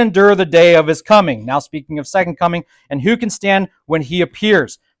who can endure the day of his coming? Now speaking of second coming, and who can stand when he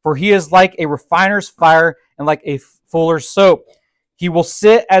appears? For he is like a refiner's fire and like a fuller's soap. He will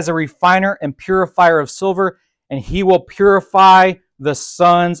sit as a refiner and purifier of silver, and he will purify the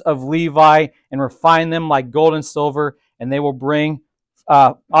sons of Levi and refine them like gold and silver, and they will bring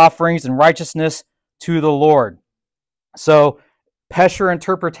offerings and righteousness to the Lord. So, Pesher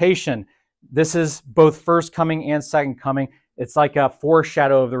interpretation. This is both first coming and second coming. It's like a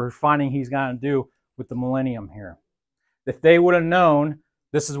foreshadow of the refining he's going to do with the millennium here. If they would have known,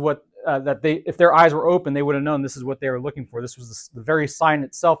 this is what if their eyes were open, they would have known this is what they were looking for. This was the very sign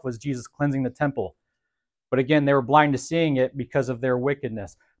itself was Jesus cleansing the temple. But again, they were blind to seeing it because of their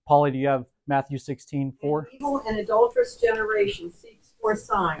wickedness. Polly, do you have Matthew 16:4? An evil and adulterous generation seeks for a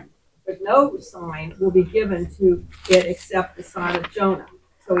sign, but no sign will be given to it except the sign of Jonah.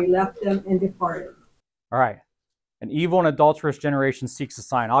 So he left them and departed. All right. An evil and adulterous generation seeks a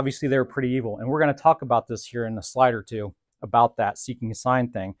sign. Obviously, they were pretty evil. And we're going to talk about this here in a slide or two about that seeking a sign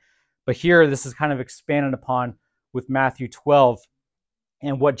thing. But here, this is kind of expanded upon with Matthew 12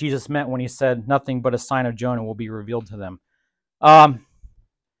 and what Jesus meant when he said, nothing but a sign of Jonah will be revealed to them.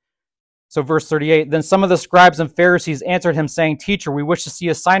 So verse 38, then some of the scribes and Pharisees answered him, saying, Teacher, we wish to see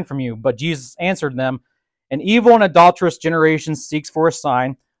a sign from you. But Jesus answered them, an evil and adulterous generation seeks for a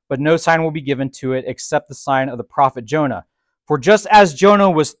sign, but no sign will be given to it except the sign of the prophet Jonah. For just as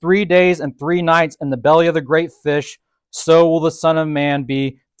Jonah was 3 days and 3 nights in the belly of the great fish, so will the Son of Man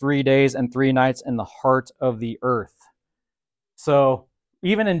be 3 days and 3 nights in the heart of the earth. So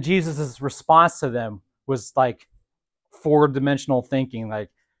even in Jesus' response to them was like four-dimensional thinking. Like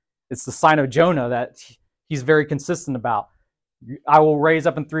it's the sign of Jonah that he's very consistent about. I will raise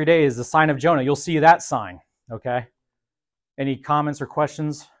up in 3 days, the sign of Jonah. You'll see that sign, okay? Any comments or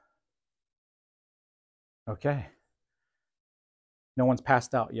questions? Okay. No one's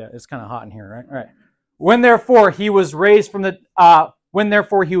passed out yet. It's kind of hot in here, right? All right. When therefore he was raised from the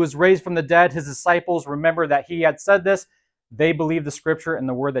dead, his disciples remembered that he had said this. They believed the scripture and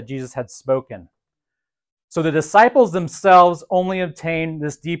the word that Jesus had spoken. So the disciples themselves only obtained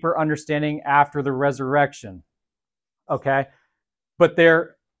this deeper understanding after the resurrection. Okay? But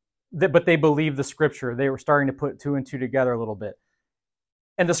they believed the scripture. They were starting to put two and two together a little bit.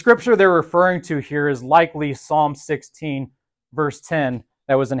 And the scripture they're referring to here is likely Psalm 16, verse 10,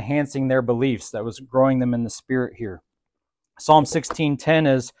 that was enhancing their beliefs, that was growing them in the spirit here. Psalm 16:10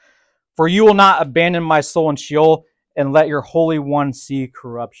 is, for you will not abandon my soul in Sheol, and let your Holy One see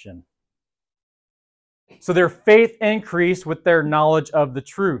corruption. So their faith increased with their knowledge of the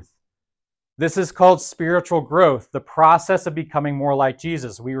truth. This is called spiritual growth, the process of becoming more like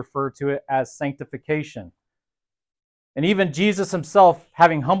Jesus. We refer to it as sanctification. And even Jesus himself,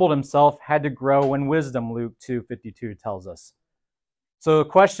 having humbled himself, had to grow in wisdom, Luke 2:52 tells us. So the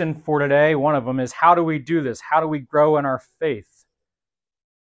question for today, one of them, is how do we do this? How do we grow in our faith?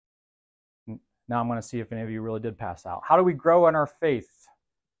 Now I'm going to see if any of you really did pass out. How do we grow in our faith?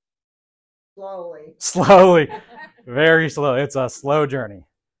 Slowly. Slowly. Very slow. It's a slow journey.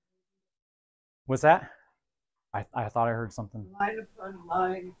 What's that? I thought I heard something. Line upon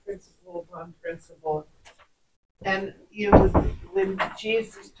line, principle upon principle. And you know, when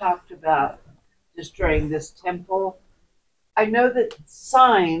Jesus talked about destroying this temple, I know that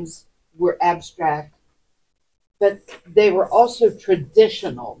signs were abstract, but they were also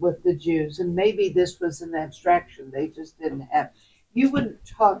traditional with the Jews, and maybe this was an abstraction they just didn't have. You wouldn't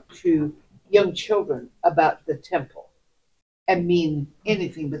talk to young children about the temple and mean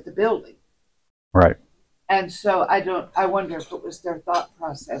anything but the building. Right. And so I wonder if it was their thought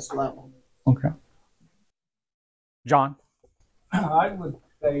process level. Okay. John? I would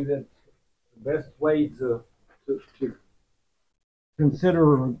say that the best way to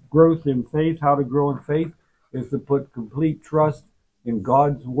consider growth in faith, how to grow in faith, is to put complete trust in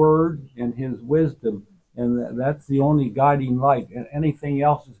God's word and his wisdom. And that's the only guiding light. And anything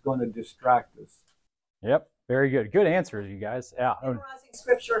else is going to distract us. Yep. Very good. Good answers, you guys. Yeah. Memorizing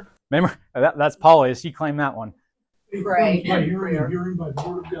scripture. Remember, that's Polly. She claimed that one. Right. By hearing and hearing by the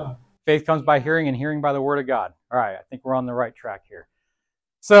word of God. Faith comes by hearing and hearing by the word of God. All right. I think we're on the right track here.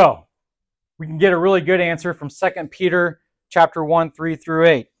 So we can get a really good answer from 2 Peter chapter 1, 3 through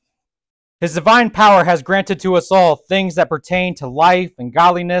 8. His divine power has granted to us all things that pertain to life and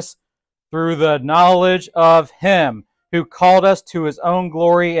godliness through the knowledge of him who called us to his own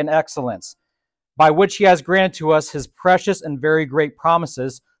glory and excellence, by which he has granted to us his precious and very great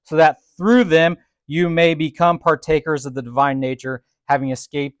promises, so that through them you may become partakers of the divine nature, having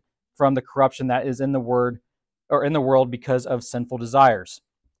escaped from the corruption that is in the world because of sinful desires.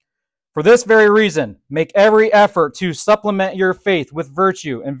 For this very reason, make every effort to supplement your faith with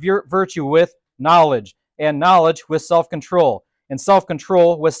virtue, and virtue with knowledge, and knowledge with self-control, and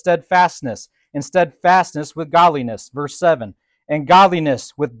self-control with steadfastness, and steadfastness with godliness. Verse 7, and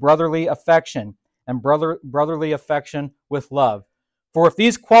godliness with brotherly affection, and brotherly affection with love. For if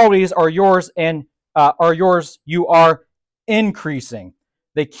these qualities are yours, you are increasing.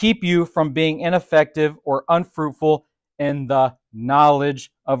 They keep you from being ineffective or unfruitful in the knowledge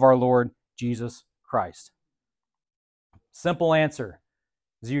of our Lord Jesus Christ. Simple answer,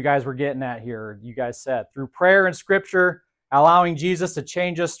 as you guys were getting at here, you guys said, through prayer and scripture, allowing Jesus to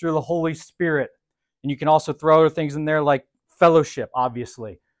change us through the Holy Spirit. And you can also throw other things in there like fellowship,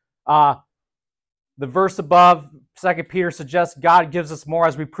 obviously. The verse above, 2 Peter suggests God gives us more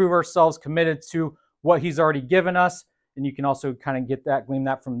as we prove ourselves committed to what he's already given us. And you can also kind of glean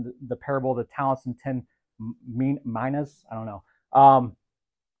that from the parable of the talents and 10 minas. I don't know.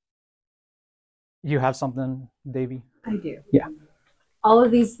 You have something, Davey? I do. Yeah. All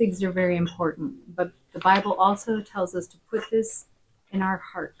of these things are very important, but the Bible also tells us to put this in our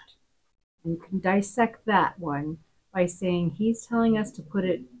heart. And you can dissect that one by saying he's telling us to put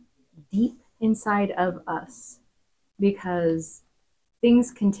it deep inside of us, because things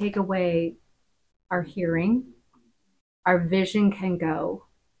can take away our hearing, our vision can go,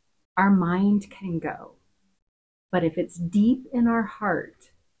 our mind can go. But if it's deep in our heart,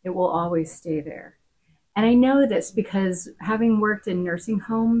 it will always stay there. And I know this because having worked in nursing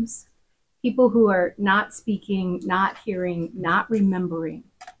homes, people who are not speaking, not hearing, not remembering,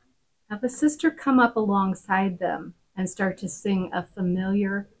 have a sister come up alongside them and start to sing a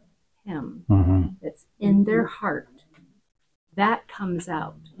familiar hymn that's in their heart. That comes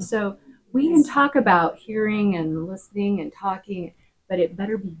out. So we can talk about hearing and listening and talking, but it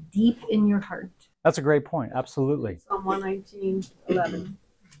better be deep in your heart. That's a great point. Absolutely. Psalm 119:11.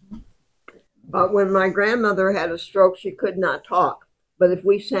 When my grandmother had a stroke, she could not talk. But if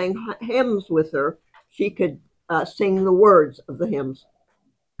we sang hymns with her, she could sing the words of the hymns.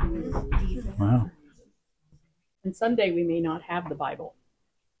 Wow. And someday we may not have the Bible.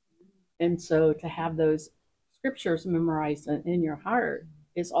 And so to have those scriptures memorized in your heart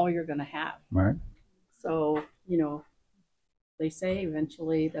is all you're going to have. Right. So, they say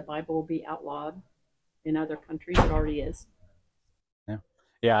eventually the Bible will be outlawed in other countries. It already is.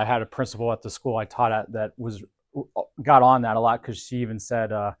 Yeah, I had a principal at the school I taught at that got on that a lot, because she even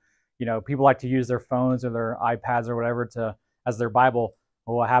said, people like to use their phones or their iPads or whatever as their Bible.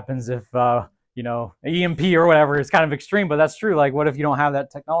 Well, what happens if, EMP or whatever? It's kind of extreme, but that's true. Like, what if you don't have that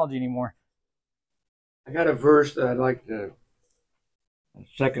technology anymore? I got a verse that I'd like to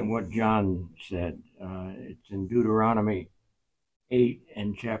second what John said. It's in Deuteronomy 8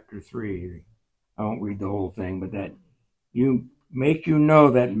 and chapter 3. I won't read the whole thing, but that you know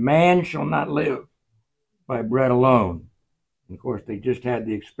that man shall not live by bread alone. And of course, they just had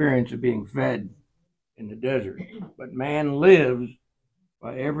the experience of being fed in the desert. But man lives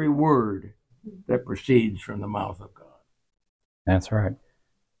by every word that proceeds from the mouth of God. That's right.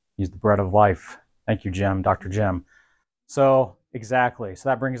 He's the bread of life. Thank you, Jim, Dr. Jim. So, exactly. So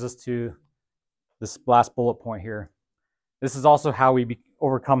that brings us to this last bullet point here. This is also how we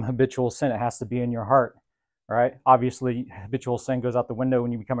overcome habitual sin. It has to be in your heart. Right? Obviously, habitual sin goes out the window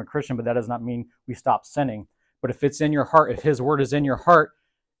when you become a Christian, but that does not mean we stop sinning. But if it's in your heart, if his word is in your heart,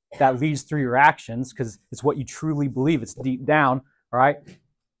 that leads through your actions, because it's what you truly believe. It's deep down, all right?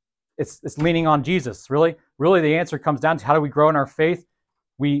 It's leaning on Jesus. Really, the answer comes down to how do we grow in our faith?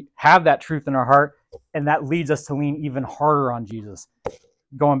 We have that truth in our heart, and that leads us to lean even harder on Jesus.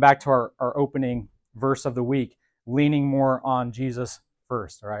 Going back to our opening verse of the week, leaning more on Jesus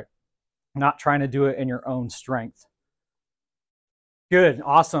first, all right? Not trying to do it in your own strength. Good,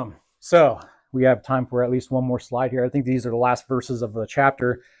 awesome. So we have time for at least one more slide here. I think these are the last verses of the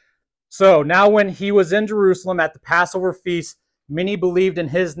chapter. So now when he was in Jerusalem at the Passover feast, many believed in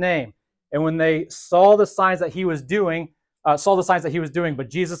his name. And when they saw the signs that he was doing, but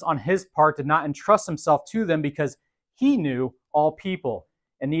Jesus on his part did not entrust himself to them, because he knew all people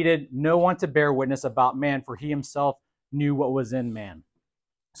and needed no one to bear witness about man, for he himself knew what was in man.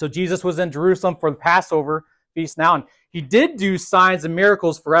 So Jesus was in Jerusalem for the Passover feast now, and he did do signs and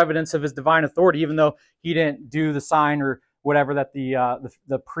miracles for evidence of his divine authority, even though he didn't do the sign or whatever that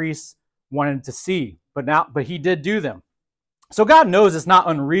the priests wanted to see. But he did do them. So God knows it's not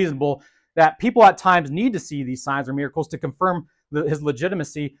unreasonable that people at times need to see these signs or miracles to confirm his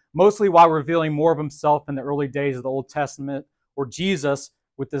legitimacy, mostly while revealing more of himself in the early days of the Old Testament, or Jesus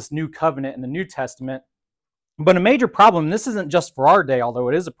with this new covenant in the New Testament. But a major problem, and this isn't just for our day, although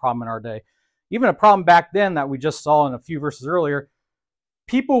it is a problem in our day, even a problem back then that we just saw in a few verses earlier,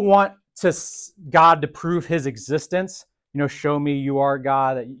 people want God to prove his existence. Show me you are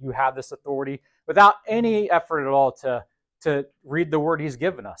God, that you have this authority, without any effort at all to read the word he's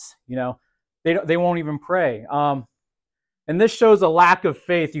given us. They won't even pray. And this shows a lack of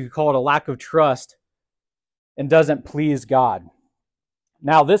faith. You could call it a lack of trust, and doesn't please God.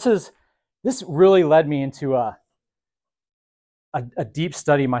 Now, this really led me into a deep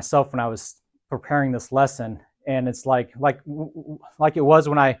study myself when I was preparing this lesson. And it's like it was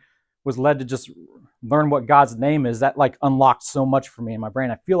when I was led to just learn what God's name is. That unlocked so much for me in my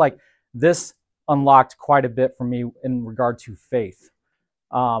brain. I feel like this unlocked quite a bit for me in regard to faith.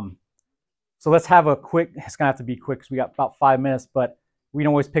 So let's have a quick, it's going to have to be quick because we got about 5 minutes, but we can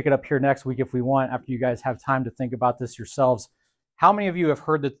always pick it up here next week if we want, after you guys have time to think about this yourselves. How many of you have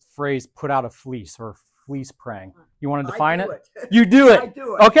heard the phrase put out a fleece or fleece praying? You want to define it? You do it. I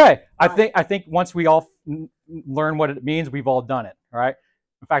do it. Okay. I think once we all learn what it means, we've all done it, right?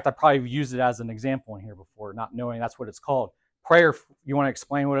 In fact, I probably used it as an example in here before, not knowing that's what it's called. Prayer, you want to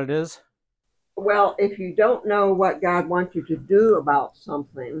explain what it is? Well, if you don't know what God wants you to do about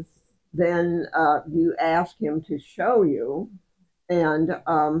something, then you ask him to show you. And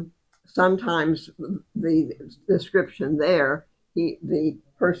sometimes the description there, the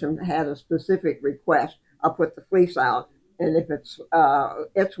person had a specific request. I'll put the fleece out, and if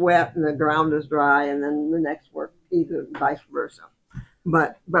it's wet and the ground is dry, and then the next work, either vice versa.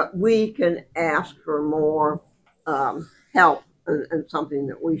 But we can ask for more help and something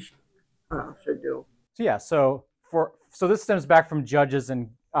that we should do. So this stems back from Judges and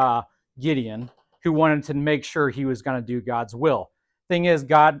Gideon, who wanted to make sure he was going to do God's will. Thing is,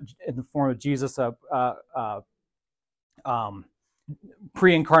 God, in the form of Jesus,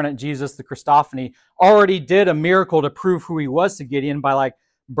 pre-incarnate Jesus, the Christophany, already did a miracle to prove who he was to Gideon by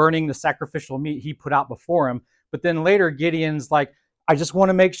burning the sacrificial meat he put out before him. But then later Gideon's like, I just want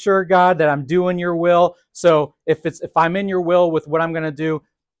to make sure, God, that I'm doing your will. So if I'm in your will with what I'm going to do,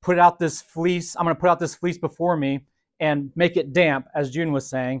 put out this fleece. I'm going to put out this fleece before me and make it damp, as June was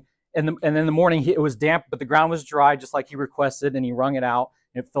saying. And in the morning it was damp, but the ground was dry, just like he requested, and he wrung it out,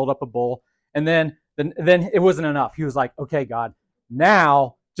 and it filled up a bowl. And then it wasn't enough. He was like, okay, God,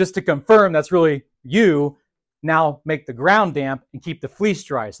 now, just to confirm that's really you, now make the ground damp and keep the fleece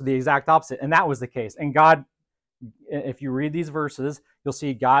dry. So the exact opposite. And that was the case. And God, if you read these verses, you'll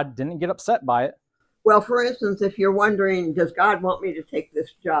see God didn't get upset by it. Well, for instance, if you're wondering, does God want me to take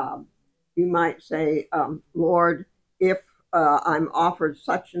this job? You might say, Lord, if I'm offered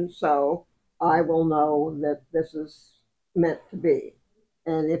such and so, I will know that this is meant to be.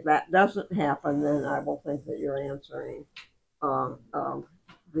 And if that doesn't happen, then I will think that you're answering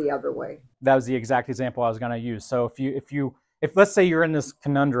the other way. That was the exact example I was going to use. So if let's say you're in this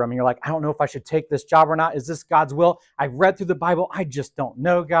conundrum and you're like, I don't know if I should take this job or not. Is this God's will? I've read through the Bible. I just don't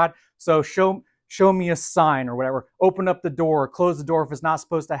know, God. So show me a sign or whatever. Open up the door, or close the door if it's not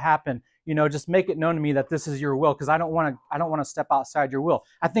supposed to happen. Just make it known to me that this is your will, because I don't want to step outside your will.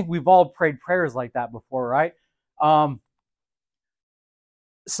 I think we've all prayed prayers like that before, right?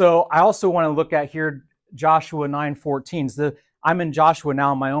 So I also want to look at here Joshua 9:14. I'm in Joshua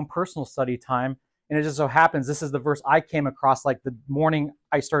now in my own personal study time, and it just so happens this is the verse I came across the morning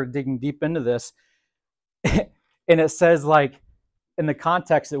I started digging deep into this. And it says, in the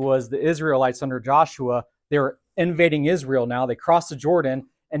context, it was the Israelites under Joshua. They were invading Israel now. They crossed the Jordan,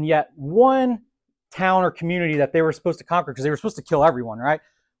 and yet one town or community that they were supposed to conquer, because they were supposed to kill everyone, right?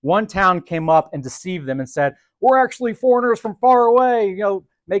 One town came up and deceived them and said, we're actually foreigners from far away.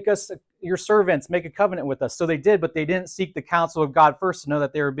 Make us your servants, make a covenant with us. So they did, but they didn't seek the counsel of God first to know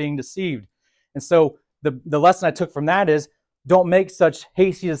that they were being deceived. And so the lesson I took from that is, don't make such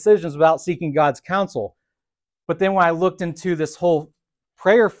hasty decisions without seeking God's counsel. But then when I looked into this whole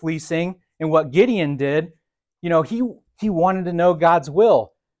prayer fleecing and what Gideon did, he wanted to know God's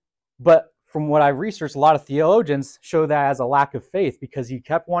will. But from what I've researched, a lot of theologians show that as a lack of faith, because he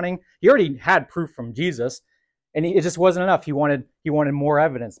already had proof from Jesus, and it just wasn't enough. He wanted more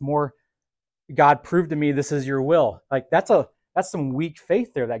evidence, more. God, prove to me this is your will. That's some weak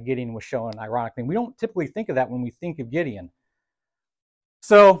faith there that Gideon was showing, ironically. We don't typically think of that when we think of Gideon.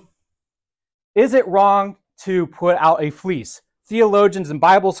 So, is it wrong to put out a fleece? Theologians and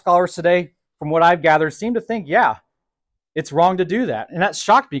Bible scholars today, from what I've gathered, seem to think, yeah, it's wrong to do that. And that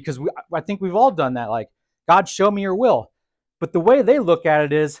shocked me, because I think we've all done that. God, show me your will. But the way they look at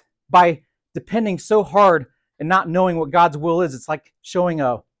it is, by depending so hard and not knowing what God's will is, it's like showing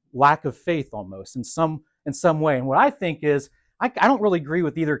a lack of faith almost in some way. And what I think is, I don't really agree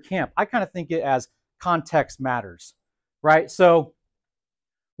with either camp. I kind of think it as context matters, right? So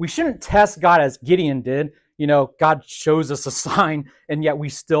we shouldn't test God as Gideon did. You know, God shows us a sign, and yet we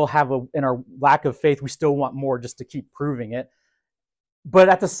still have in our lack of faith, we still want more just to keep proving it. But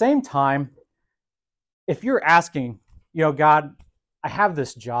at the same time, if you're asking, you know, God, I have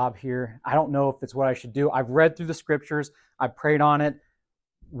this job here. I don't know if it's what I should do. I've read through the scriptures. I prayed on it.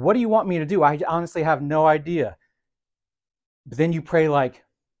 What do you want me to do? I honestly have no idea. But then you pray like,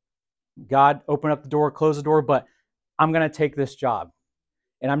 God, open up the door, close the door, but I'm going to take this job.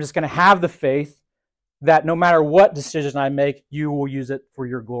 And I'm just going to have the faith that no matter what decision I make, you will use it for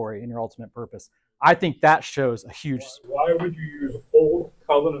your glory and your ultimate purpose. I think that shows a huge... Why would you use old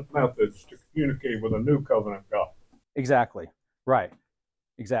covenant methods to communicate with a new covenant God? Exactly. Right.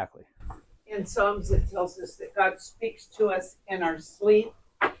 Exactly. In Psalms, it tells us that God speaks to us in our sleep.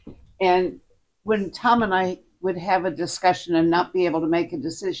 And when Tom and I would have a discussion and not be able to make a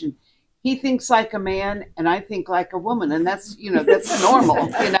decision, he thinks like a man and I think like a woman. And that's, you know, that's normal,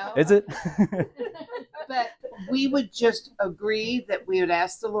 you know? Is it? But we would just agree that we would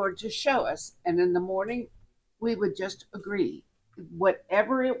ask the Lord to show us. And in the morning, we would just agree.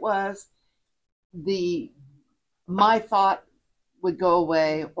 Whatever it was, my thought would go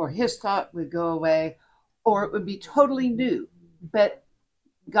away, or his thought would go away, or it would be totally new. But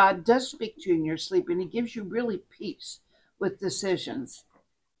God does speak to you in your sleep, and he gives you really peace with decisions.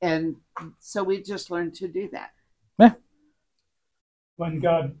 And so we just learned to do that. Yeah. When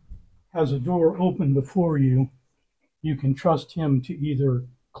God has a door open before you, you can trust him to either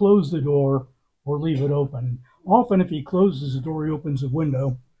close the door or leave it open. Often if he closes the door, he opens a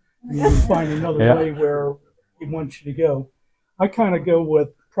window, and you can find another way where he wants you to go. I kind of go with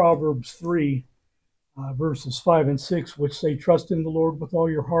Proverbs 3, verses 5 and 6, which say, trust in the Lord with all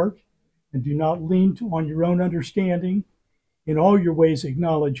your heart, and do not lean on your own understanding. In all your ways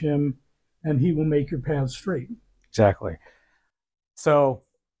acknowledge him, and he will make your paths straight. Exactly. So,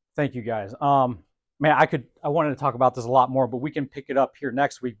 thank you guys. Man, I wanted to talk about this a lot more, but we can pick it up here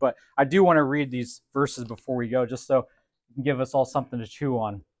next week. But I do want to read these verses before we go, just so you can give us all something to chew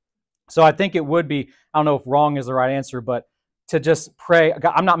on. So I think it would be, I don't know if wrong is the right answer, but to just pray,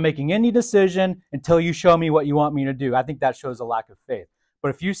 God, I'm not making any decision until you show me what you want me to do. I think that shows a lack of faith. But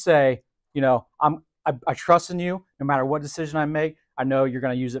if you say, you know, I trust in you, no matter what decision I make, I know you're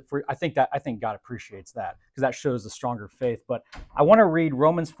going to use it for, I think God appreciates that, because that shows a stronger faith. But I want to read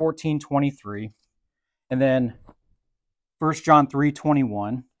Romans 14:23, and then 1 John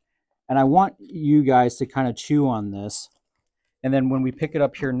 3:21. And I want you guys to kind of chew on this. And then when we pick it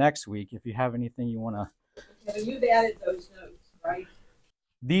up here next week, if you have anything you want to... Okay, you've added those notes, right?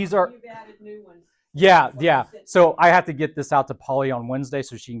 These are... You've added new ones. Yeah. So I have to get this out to Polly on Wednesday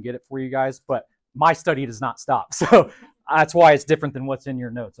so she can get it for you guys. But my study does not stop. So that's why it's different than what's in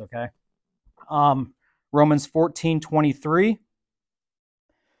your notes, okay? Romans 14:23.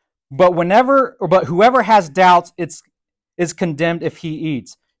 But whoever has doubts is condemned if he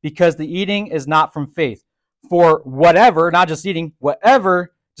eats, because the eating is not from faith. For whatever, not just eating,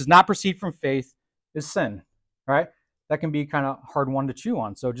 whatever does not proceed from faith is sin, right? That can be kind of hard one to chew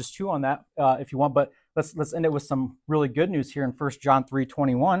on. So just chew on that if you want. But let's end it with some really good news here in 1 John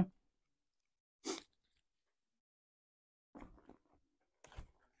 3:21.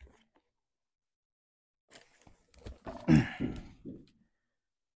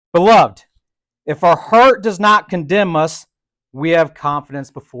 Beloved, if our heart does not condemn us, we have confidence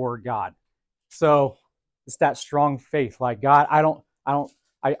before God. So it's that strong faith. Like, God,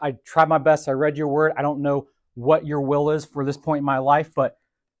 I tried my best. I read your word. I don't know what your will is for this point in my life, but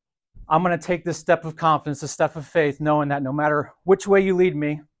I'm going to take this step of confidence, this step of faith, knowing that no matter which way you lead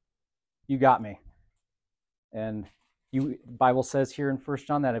me, you got me. And the Bible says here in 1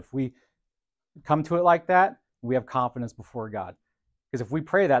 John that if we come to it like that, we have confidence before God. Because if we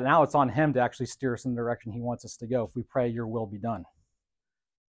pray that, now it's on him to actually steer us in the direction he wants us to go. If we pray, your will be done.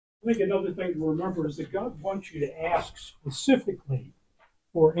 I think another thing to remember is that God wants you to ask specifically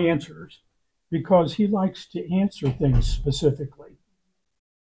for answers, because he likes to answer things specifically.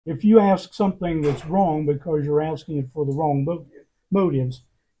 If you ask something that's wrong because you're asking it for the wrong motives,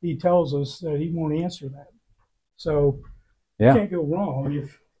 he tells us that he won't answer that. So you can't go wrong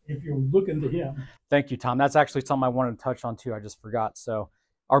if you're looking to him. Thank you, Tom. That's actually something I wanted to touch on too. I just forgot. So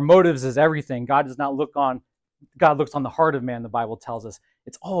our motives is everything. God looks on the heart of man, the Bible tells us.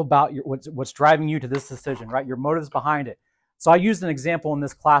 It's all about what's driving you to this decision, right? Your motives behind it. So I used an example in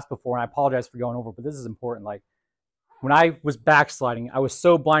this class before, and I apologize for going over, but this is important. Like, when I was backsliding, I was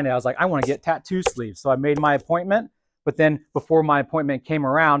so blinded. I was like, I want to get tattoo sleeves. So I made my appointment, but then before my appointment came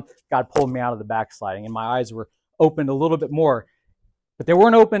around, God pulled me out of the backsliding, and my eyes were opened a little bit more. But they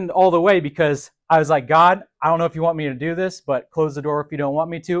weren't opened all the way because I was like, God, I don't know if you want me to do this, but close the door if you don't want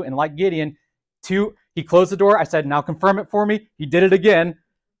me to. And like Gideon, he closed the door. I said, now confirm it for me. He did it again.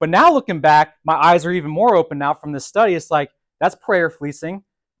 But now looking back, my eyes are even more open now from this study. It's like, that's prayer fleecing.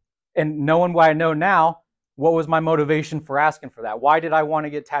 And knowing what I know now, what was my motivation for asking for that? Why did I want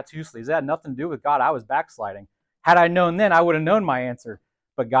to get tattoo sleeves? That had nothing to do with God. I was backsliding. Had I known then, I would have known my answer.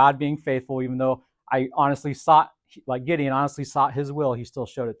 But God being faithful, even though I honestly sought, like Gideon honestly sought his will, he still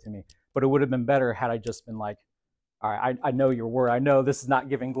showed it to me. But it would have been better had I just been like, all right, I know your word. I know this is not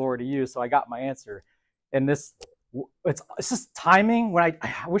giving glory to you, so I got my answer. And it's just timing. When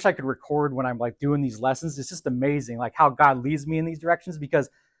I wish I could record when I'm like doing these lessons. It's just amazing, like how God leads me in these directions. Because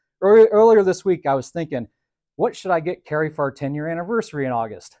earlier this week, I was thinking, what should I get Carrie for our 10-year anniversary in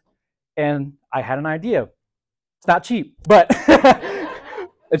August? And I had an idea. It's not cheap, but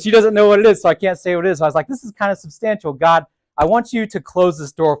and she doesn't know what it is, so I can't say what it is. So I was like, this is kind of substantial. God, I want you to close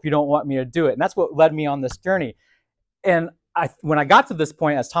this door if you don't want me to do it. And that's what led me on this journey. And when I got to this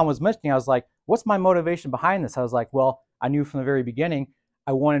point, as Tom was mentioning, I was like, what's my motivation behind this? I was like, well, I knew from the very beginning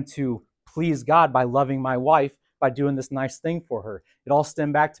I wanted to please God by loving my wife, by doing this nice thing for her. It all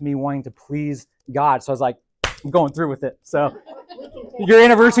stemmed back to me wanting to please God. So I was like, I'm going through with it. So your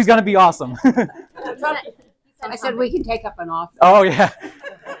anniversary is going to be awesome. I said we can take up an offer. Oh, yeah.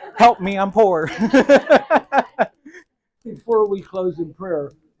 Help me, I'm poor. Before we close in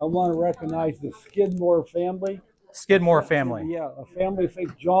prayer, I want to recognize the Skidmore family. Skidmore family. Yeah, a family of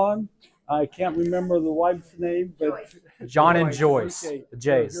faith. John, I can't remember the wife's name, but John and Joyce, the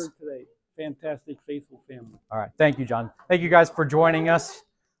Jays. Here today. Fantastic, faithful family. All right, thank you, John. Thank you guys for joining us.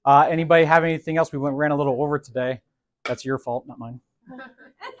 Anybody have anything else? We ran a little over today. That's your fault, not mine.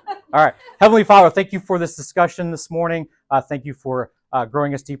 All right, Heavenly Father, thank you for this discussion this morning. Thank you for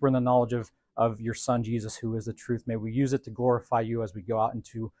growing us deeper in the knowledge of your Son, Jesus, who is the truth. May we use it to glorify you as we go out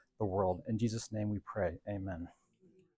into the world. In Jesus' name we pray. Amen.